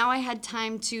home, now I had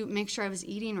time to make sure I was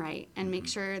eating right and make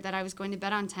sure that I was going to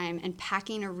bed on time and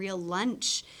packing a real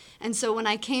lunch. And so when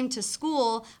I came to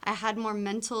school, I had more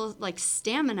mental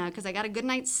stamina because I got a good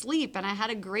night's sleep and I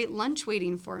had a great lunch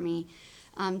waiting for me.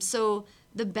 So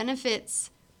the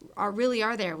benefits really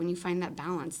are there when you find that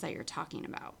balance that you're talking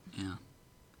about. Yeah.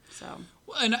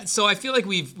 So I feel like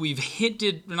we've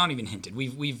hinted, not even hinted.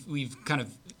 We've kind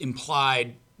of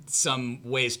implied some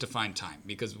ways to find time,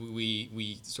 because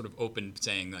we sort of opened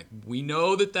saying like, we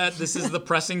know that this is the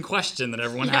pressing question that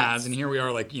everyone has, and here we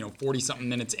are 40 something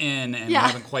minutes in and we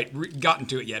haven't quite gotten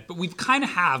to it yet, but we've kind of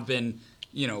have been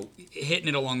hitting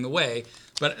it along the way.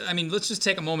 But I mean, let's just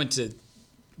take a moment to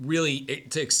really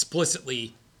to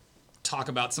explicitly talk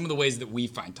about some of the ways that we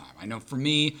find time. I know for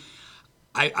me,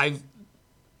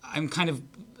 I'm kind of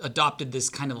adopted this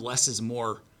kind of less is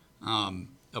more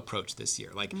approach this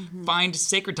year. Find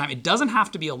sacred time. It doesn't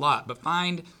have to be a lot, but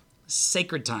find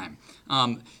sacred time.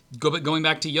 Going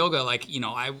back to yoga,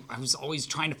 I was always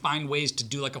trying to find ways to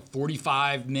do like a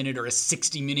 45-minute or a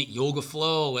 60-minute yoga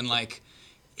flow, and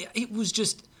it was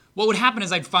just, what would happen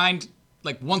is I'd find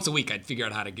once a week I'd figure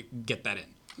out how to get that in.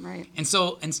 Right. And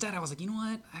so instead I was like, you know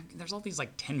what? There's all these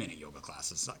 10-minute yoga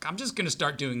classes. I'm just going to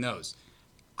start doing those.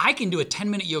 I can do a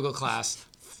 10-minute yoga class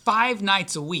 5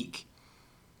 nights a week.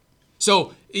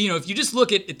 So, if you just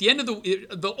look at the end of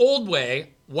the old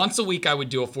way, once a week I would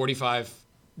do a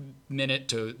 45-minute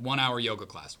to 1 hour yoga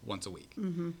class once a week.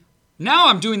 Mm-hmm. Now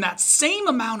I'm doing that same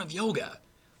amount of yoga,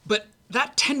 but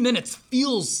that 10 minutes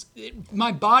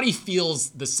my body feels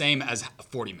the same as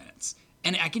 40 minutes.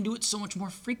 And I can do it so much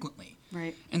more frequently.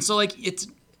 Right. And so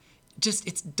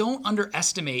don't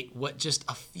underestimate what just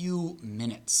a few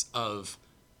minutes of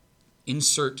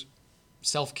insert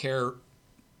self-care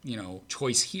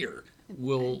choice here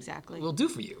will do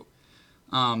for you.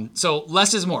 So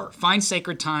less is more. Find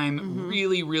sacred time. Mm-hmm.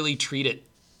 Really, really treat it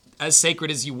as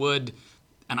sacred as you would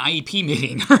an IEP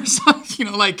meeting or something.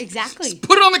 Exactly. Just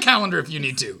put it on the calendar if you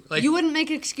need to. You wouldn't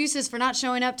make excuses for not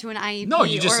showing up to an IEP. No,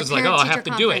 you just was I have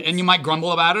to do it, and you might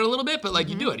grumble about it a little bit, but mm-hmm.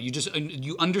 you do it.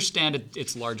 You understand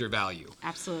its larger value.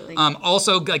 Absolutely.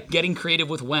 Also, getting creative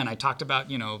with when. I talked about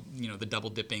the double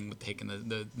dipping with taking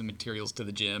the materials to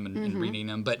the gym and, mm-hmm. and reading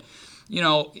them, but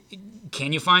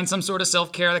can you find some sort of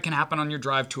self-care that can happen on your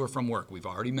drive to or from work? We've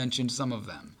already mentioned some of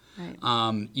them.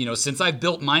 Right. Since I've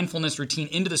built mindfulness routine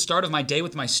into the start of my day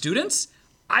with my students,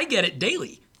 I get it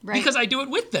daily because I do it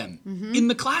with them mm-hmm. in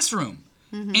the classroom,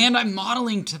 mm-hmm. and I'm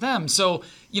modeling to them. So,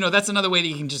 that's another way that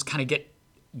you can just kind of get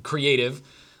creative.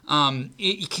 Can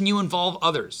you involve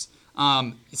others?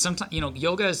 Sometimes,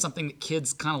 yoga is something that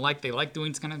kids kind of like. They like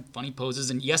doing kind of funny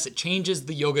poses. And yes, it changes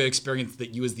the yoga experience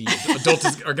that you as the adult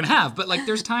are going to have. But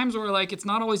there's times where it's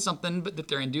not always something that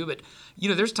they're into. But,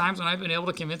 there's times when I've been able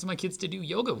to convince my kids to do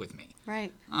yoga with me.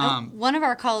 Right. One of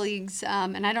our colleagues,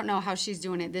 and I don't know how she's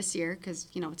doing it this year because,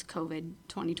 it's COVID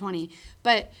 2020,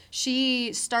 but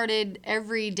she started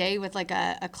every day with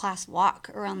a class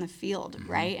walk around the field,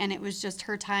 mm-hmm. right? And it was just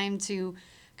her time to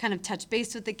kind of touch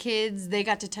base with the kids. They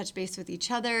got to touch base with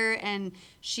each other, and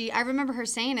I remember her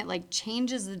saying it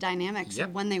changes the dynamics yep.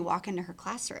 of when they walk into her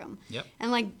classroom. Yep.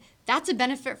 And that's a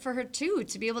benefit for her too,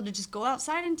 to be able to just go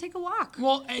outside and take a walk.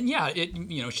 Well, and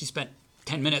she spent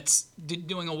 10 minutes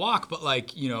doing a walk, but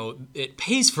it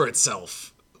pays for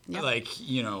itself. Yep.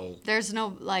 There's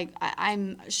no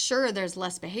I'm sure there's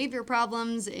less behavior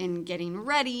problems in getting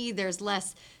ready. There's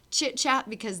less chit chat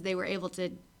because they were able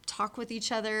to talk with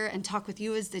each other and talk with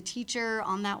you as the teacher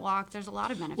on that walk. There's a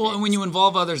lot of benefits. Well, and when you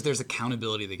involve others, there's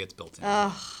accountability that gets built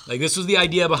in. This was the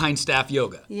idea behind staff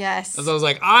yoga. Yes. So I was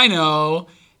like, I know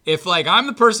if like I'm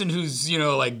the person who's,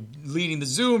 like leading the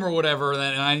Zoom or whatever, and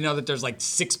I know that there's like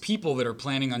 6 people that are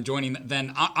planning on joining,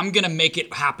 then I'm going to make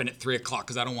it happen at 3:00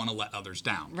 because I don't want to let others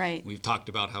down. Right. We've talked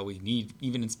about how we need,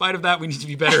 even in spite of that, we need to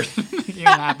be better at making it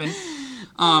happen.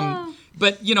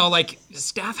 But, like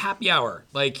staff happy hour,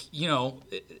 like,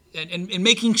 and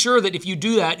making sure that if you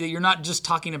do that you're not just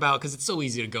talking about, because it's so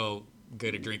easy to go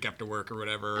get a drink after work or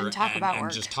whatever And talk about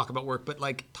work. just talk about work, but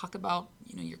like talk about,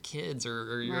 your kids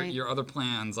or your, Right. your other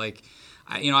plans. Like,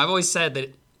 I've always said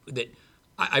that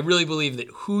I really believe that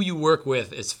who you work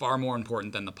with is far more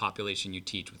important than the population you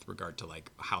teach with regard to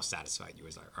like how satisfied you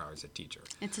are as a teacher.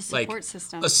 It's a support like,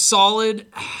 system. A solid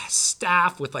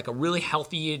staff with like a really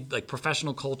healthy like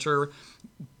professional culture.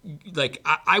 Like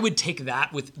I would take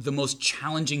that with the most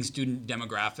challenging student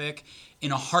demographic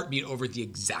in a heartbeat over the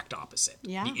exact opposite.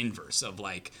 Yeah. The inverse of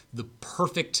like the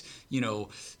perfect,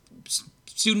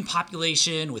 student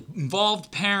population with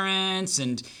involved parents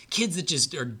and kids that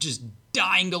just are just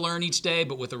dying to learn each day,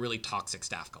 but with a really toxic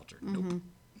staff culture. Nope.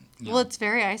 Well, it's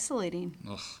very isolating.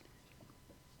 Ugh.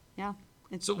 Yeah.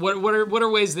 So what are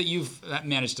ways that you've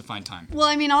managed to find time? Well,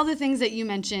 I mean, all the things that you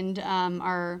mentioned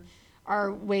are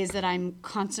ways that I'm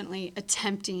constantly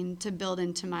attempting to build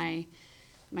into my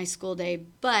school day.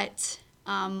 But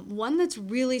one that's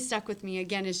really stuck with me,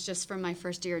 again, is just from my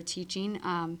first year of teaching.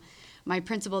 My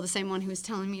principal, the same one who was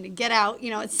telling me to get out,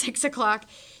 at 6:00,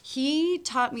 he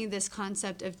taught me this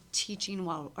concept of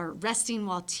resting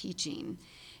while teaching.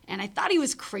 And I thought he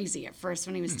was crazy at first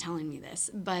when he was telling me this.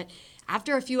 But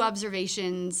after a few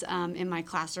observations in my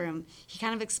classroom, he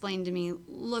kind of explained to me,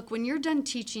 look, when you're done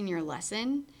teaching your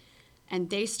lesson and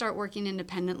they start working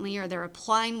independently or they're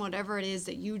applying whatever it is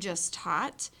that you just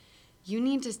taught, you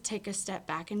need to take a step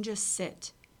back and just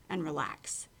sit and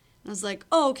relax. And I was like,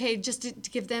 oh, okay, just to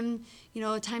give them,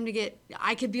 time to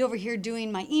I could be over here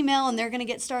doing my email and they're going to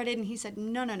get started. And he said,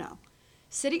 no.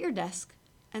 Sit at your desk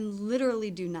and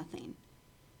literally do nothing.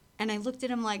 And I looked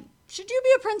at him like, should you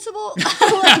be a principal?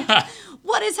 Like,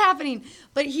 what is happening?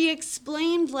 But he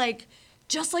explained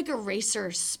just like a racer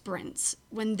sprints,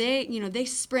 when they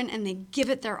sprint and they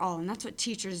give it their all. And that's what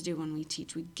teachers do when we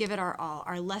teach. We give it our all.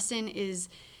 Our lesson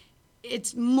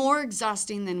it's more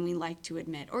exhausting than we like to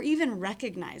admit or even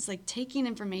recognize, like taking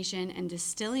information and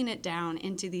distilling it down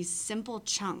into these simple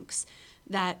chunks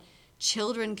that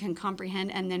children can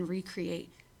comprehend and then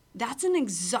recreate. That's an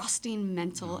exhausting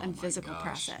mental and physical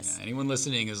process. Yeah, anyone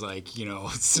listening is like,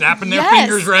 snapping their Yes.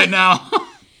 fingers right now.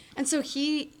 And so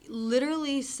he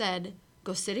literally said,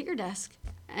 go sit at your desk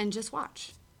and just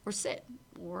watch or sit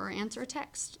or answer a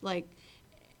text.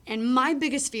 And my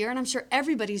biggest fear, and I'm sure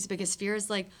everybody's biggest fear, is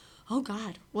like, oh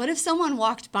God, what if someone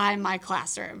walked by my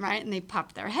classroom, right? And they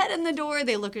popped their head in the door,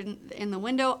 they look in the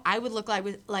window, I would look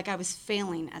like I was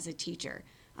failing as a teacher.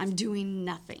 I'm doing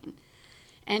nothing.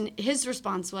 And his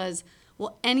response was,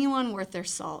 well, anyone worth their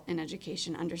salt in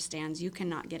education understands you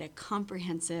cannot get a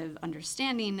comprehensive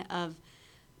understanding of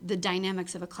the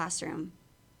dynamics of a classroom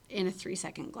in a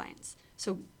 3-second glance.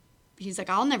 So he's like,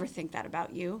 I'll never think that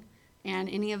about you. And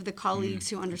any of the colleagues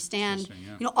who understand,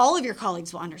 yeah. All of your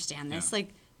colleagues will understand this. Yeah.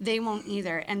 They won't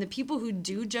either. And the people who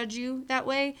do judge you that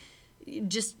way,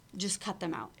 just cut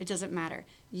them out. It doesn't matter.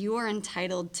 You are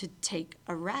entitled to take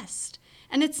a rest.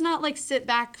 And it's not like sit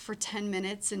back for 10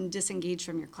 minutes and disengage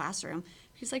from your classroom.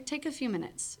 He's like, take a few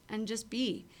minutes and just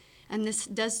be. And this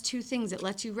does 2 things. It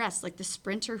lets you rest, like the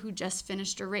sprinter who just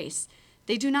finished a race.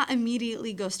 They do not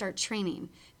immediately go start training.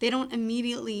 They don't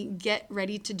immediately get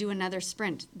ready to do another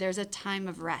sprint. There's a time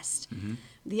of rest. Mm-hmm.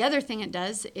 The other thing it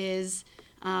does is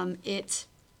it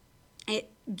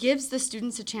gives the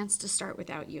students a chance to start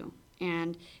without you.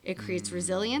 And it creates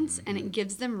resilience, and it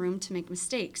gives them room to make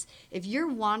mistakes. If you're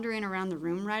wandering around the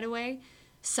room right away,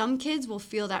 some kids will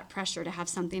feel that pressure to have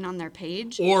something on their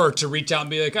page. Or to reach out and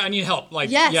be like, I need help.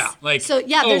 Yes.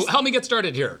 Help me get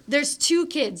started here. There's 2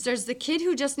 kids. There's the kid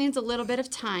who just needs a little bit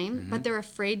of time, but they're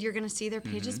afraid you're going to see their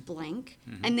pages blank.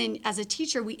 And then as a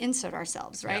teacher, we insert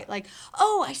ourselves, right? Yeah. Like,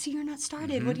 oh, I see you're not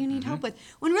started. What do you need help with?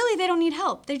 When really they don't need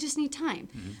help. They just need time.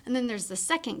 And then there's the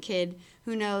second kid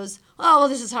who knows, oh, well,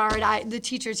 this is hard. The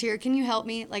teacher's here. Can you help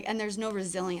me? And there's no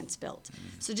resilience built.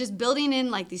 So just building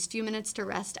in these few minutes to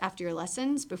rest after your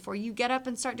lessons before you get up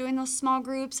and start doing those small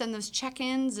groups and those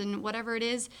check-ins and whatever it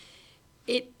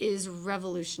is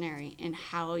revolutionary in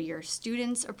how your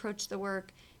students approach the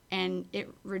work, and it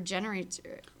rejuvenates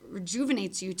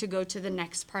you to go to the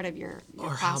next part of your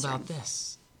Or classroom. how about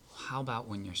this? how about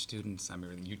when your students, I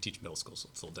mean, you teach middle school, so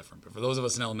it's a little different, but for those of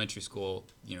us in elementary school,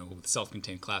 with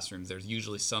self-contained classrooms, there's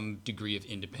usually some degree of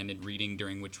independent reading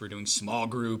during which we're doing small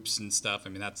groups and stuff. I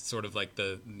mean, that's sort of like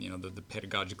the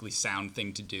pedagogically sound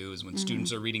thing to do is when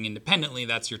students are reading independently,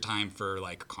 that's your time for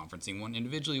like conferencing one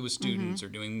individually with students or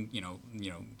doing,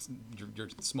 your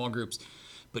small groups.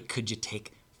 But could you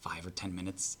take 5 or 10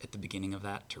 minutes at the beginning of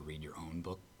that to read your own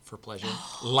book for pleasure?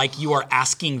 Like you are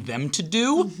asking them to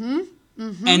do?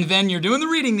 And then you're doing the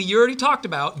reading that you already talked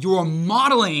about. You're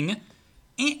modeling,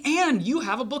 and you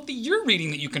have a book that you're reading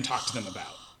that you can talk to them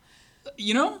about.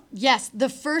 Yes, the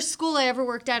first school I ever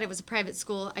worked at, it was a private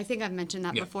school. I think I've mentioned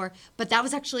that before, but that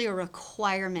was actually a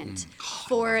requirement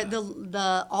for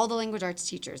the all the language arts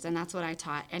teachers, and that's what I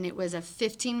taught. And it was a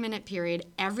 15-minute period.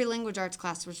 Every language arts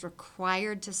class was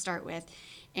required to start with,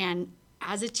 and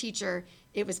as a teacher,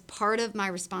 it was part of my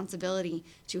responsibility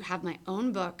to have my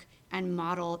own book and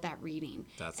model that reading.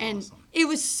 That's and awesome. It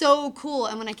was so cool.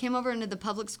 And when I came over into the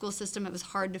public school system, it was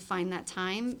hard to find that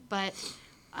time. But,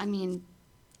 I mean,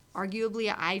 arguably,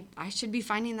 I should be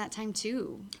finding that time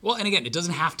too. Well, and again, it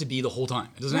doesn't have to be the whole time.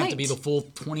 It doesn't have to be Right. the full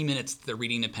 20 minutes they're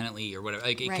reading independently or whatever.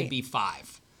 Like, it Right. could be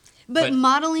 5. But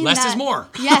modeling less that, is more.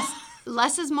 Yes,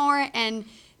 less is more. And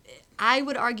I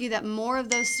would argue that more of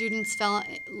those students fell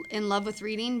in love with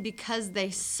reading because they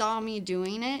saw me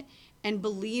doing it and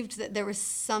believed that there was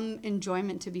some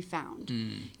enjoyment to be found.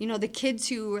 The kids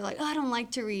who were like, oh, I don't like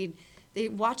to read, they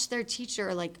watched their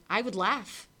teacher. Like, I would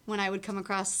laugh when I would come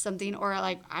across something, or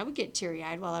like I would get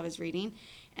teary-eyed while I was reading.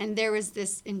 And there was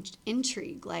this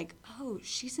intrigue, like, oh,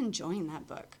 she's enjoying that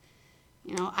book.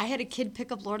 I had a kid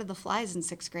pick up Lord of the Flies in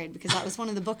 6th grade because that was one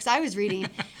of the books I was reading,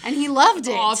 and he loved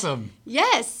it. Awesome.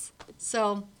 Yes.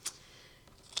 So,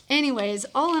 anyways,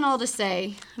 all in all to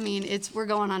say, I mean, we're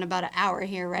going on about an hour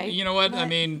here, right? You know what? I But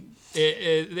mean,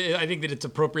 I think that it's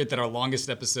appropriate that our longest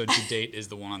episode to date is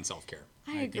the one on self-care.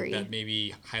 I agree. think that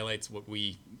maybe highlights what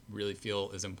we really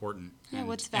feel is important. Yeah,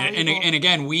 what's and valuable.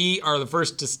 again, we are the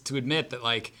first to admit that,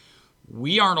 like,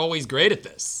 we aren't always great at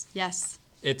this. Yes.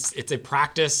 It's a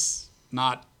practice,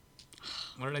 not,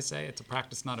 what did I say? It's a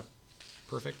practice, not a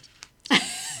perfect.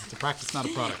 It's a practice, not a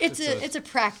product. It's a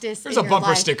practice. There's in a your bumper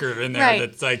life. sticker in there Right.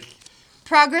 that's like,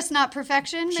 Progress, not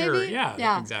perfection, maybe? sure,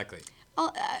 yeah, exactly.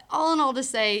 All in all to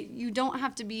say, you don't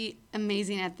have to be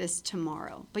amazing at this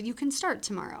tomorrow, but you can start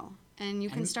tomorrow, and you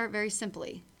can start very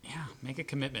simply. Yeah, make a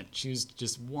commitment. Choose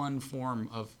just one form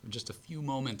of just a few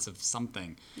moments of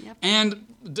something. Yep.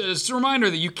 And just a reminder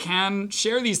that you can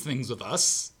share these things with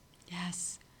us.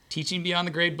 Yes.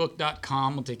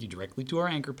 TeachingBeyondTheGradebook.com will take you directly to our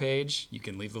anchor page. You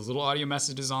can leave those little audio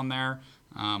messages on there.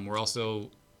 We're also...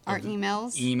 Our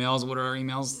emails. Emails, what are our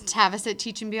emails? Tavis at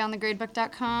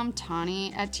teachingbeyondthegradebook.com,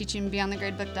 Tawny at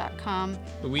teachingbeyondthegradebook.com.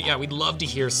 But we'd love to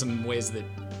hear some ways that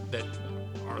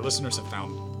our listeners have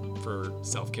found for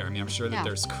self-care. I mean, I'm sure that Yeah.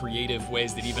 there's creative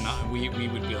ways that even we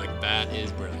would be like, that is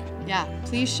brilliant. Yeah,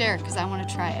 please share because I want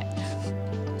to try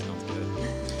it. Sounds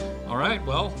good. All right,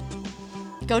 well,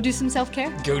 Go do some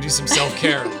self-care. go do some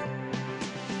self-care.